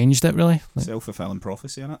it's changed it, really. Like, Self-fulfilling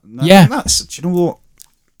prophecy, innit? Yeah. And that's, do you know what?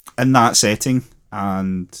 In that setting,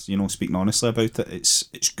 and you know, speaking honestly about it,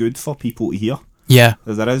 it's good for people to hear. yeah.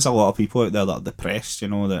 There is a lot of people out there that are depressed, you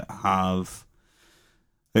know, that have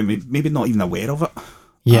maybe not even aware of it,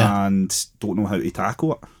 Yeah. and don't know how to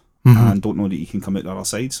tackle it, Mhm. and don't know that you can come out the other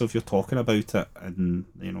side. So if you're talking about it in,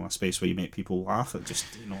 you know, a space where you make people laugh, it just,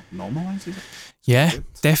 you know, normalises it. Yeah, Good.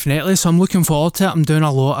 definitely. So I'm looking forward to it. I'm doing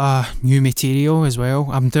a lot of new material as well.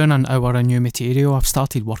 I'm doing an hour of new material. I've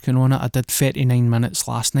started working on it. I did 39 minutes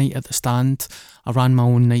last night at the stand. I ran my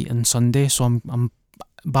own night on Sunday, so I'm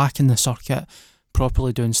back in the circuit,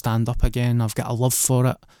 properly doing stand-up again. I've got a love for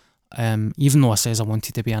it. Even though I says I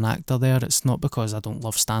wanted to be an actor there, it's not because I don't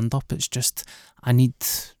love stand-up. It's just I need,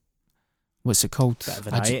 what's it called? Bit of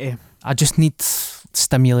variety. I just need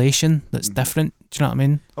stimulation that's different. Do you know what I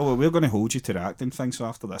mean? Oh well, we're going to hold you to the acting thing. So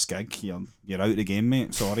after this gig, you're out of the game,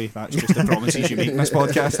 mate. Sorry, that's just the promises you make in this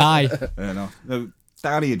podcast. Aye. No. Now,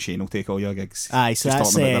 Darren and Shane will take all your gigs. Aye, so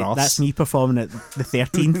Just talking about their arse. that's me performing at the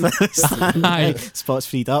 13th. Aye. Spots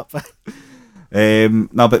freed up.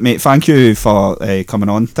 No, but mate, thank you for coming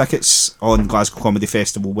on. Tickets on Glasgow Comedy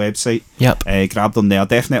Festival website. Yep. Grab them there.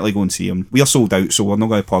 Definitely go and see them. We are sold out, so we're not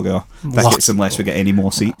going to plug our tickets unless we get any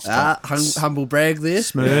more seats. Humble brag there.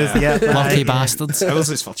 Smooth, yeah. Lucky bastards. Ours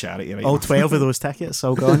is for charity, right? All 12 of those tickets,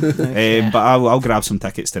 all gone. But I'll grab some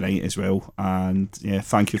tickets tonight as well. And yeah,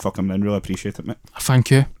 thank you for coming in. Really appreciate it, mate. Thank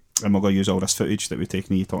you. And we're going to use all this footage that we've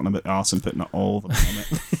taken of you talking about the arse and putting it all over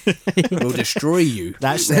the internet. We'll destroy you.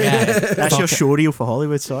 That's your showreel for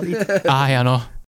Hollywood, sorry. Aye, I know.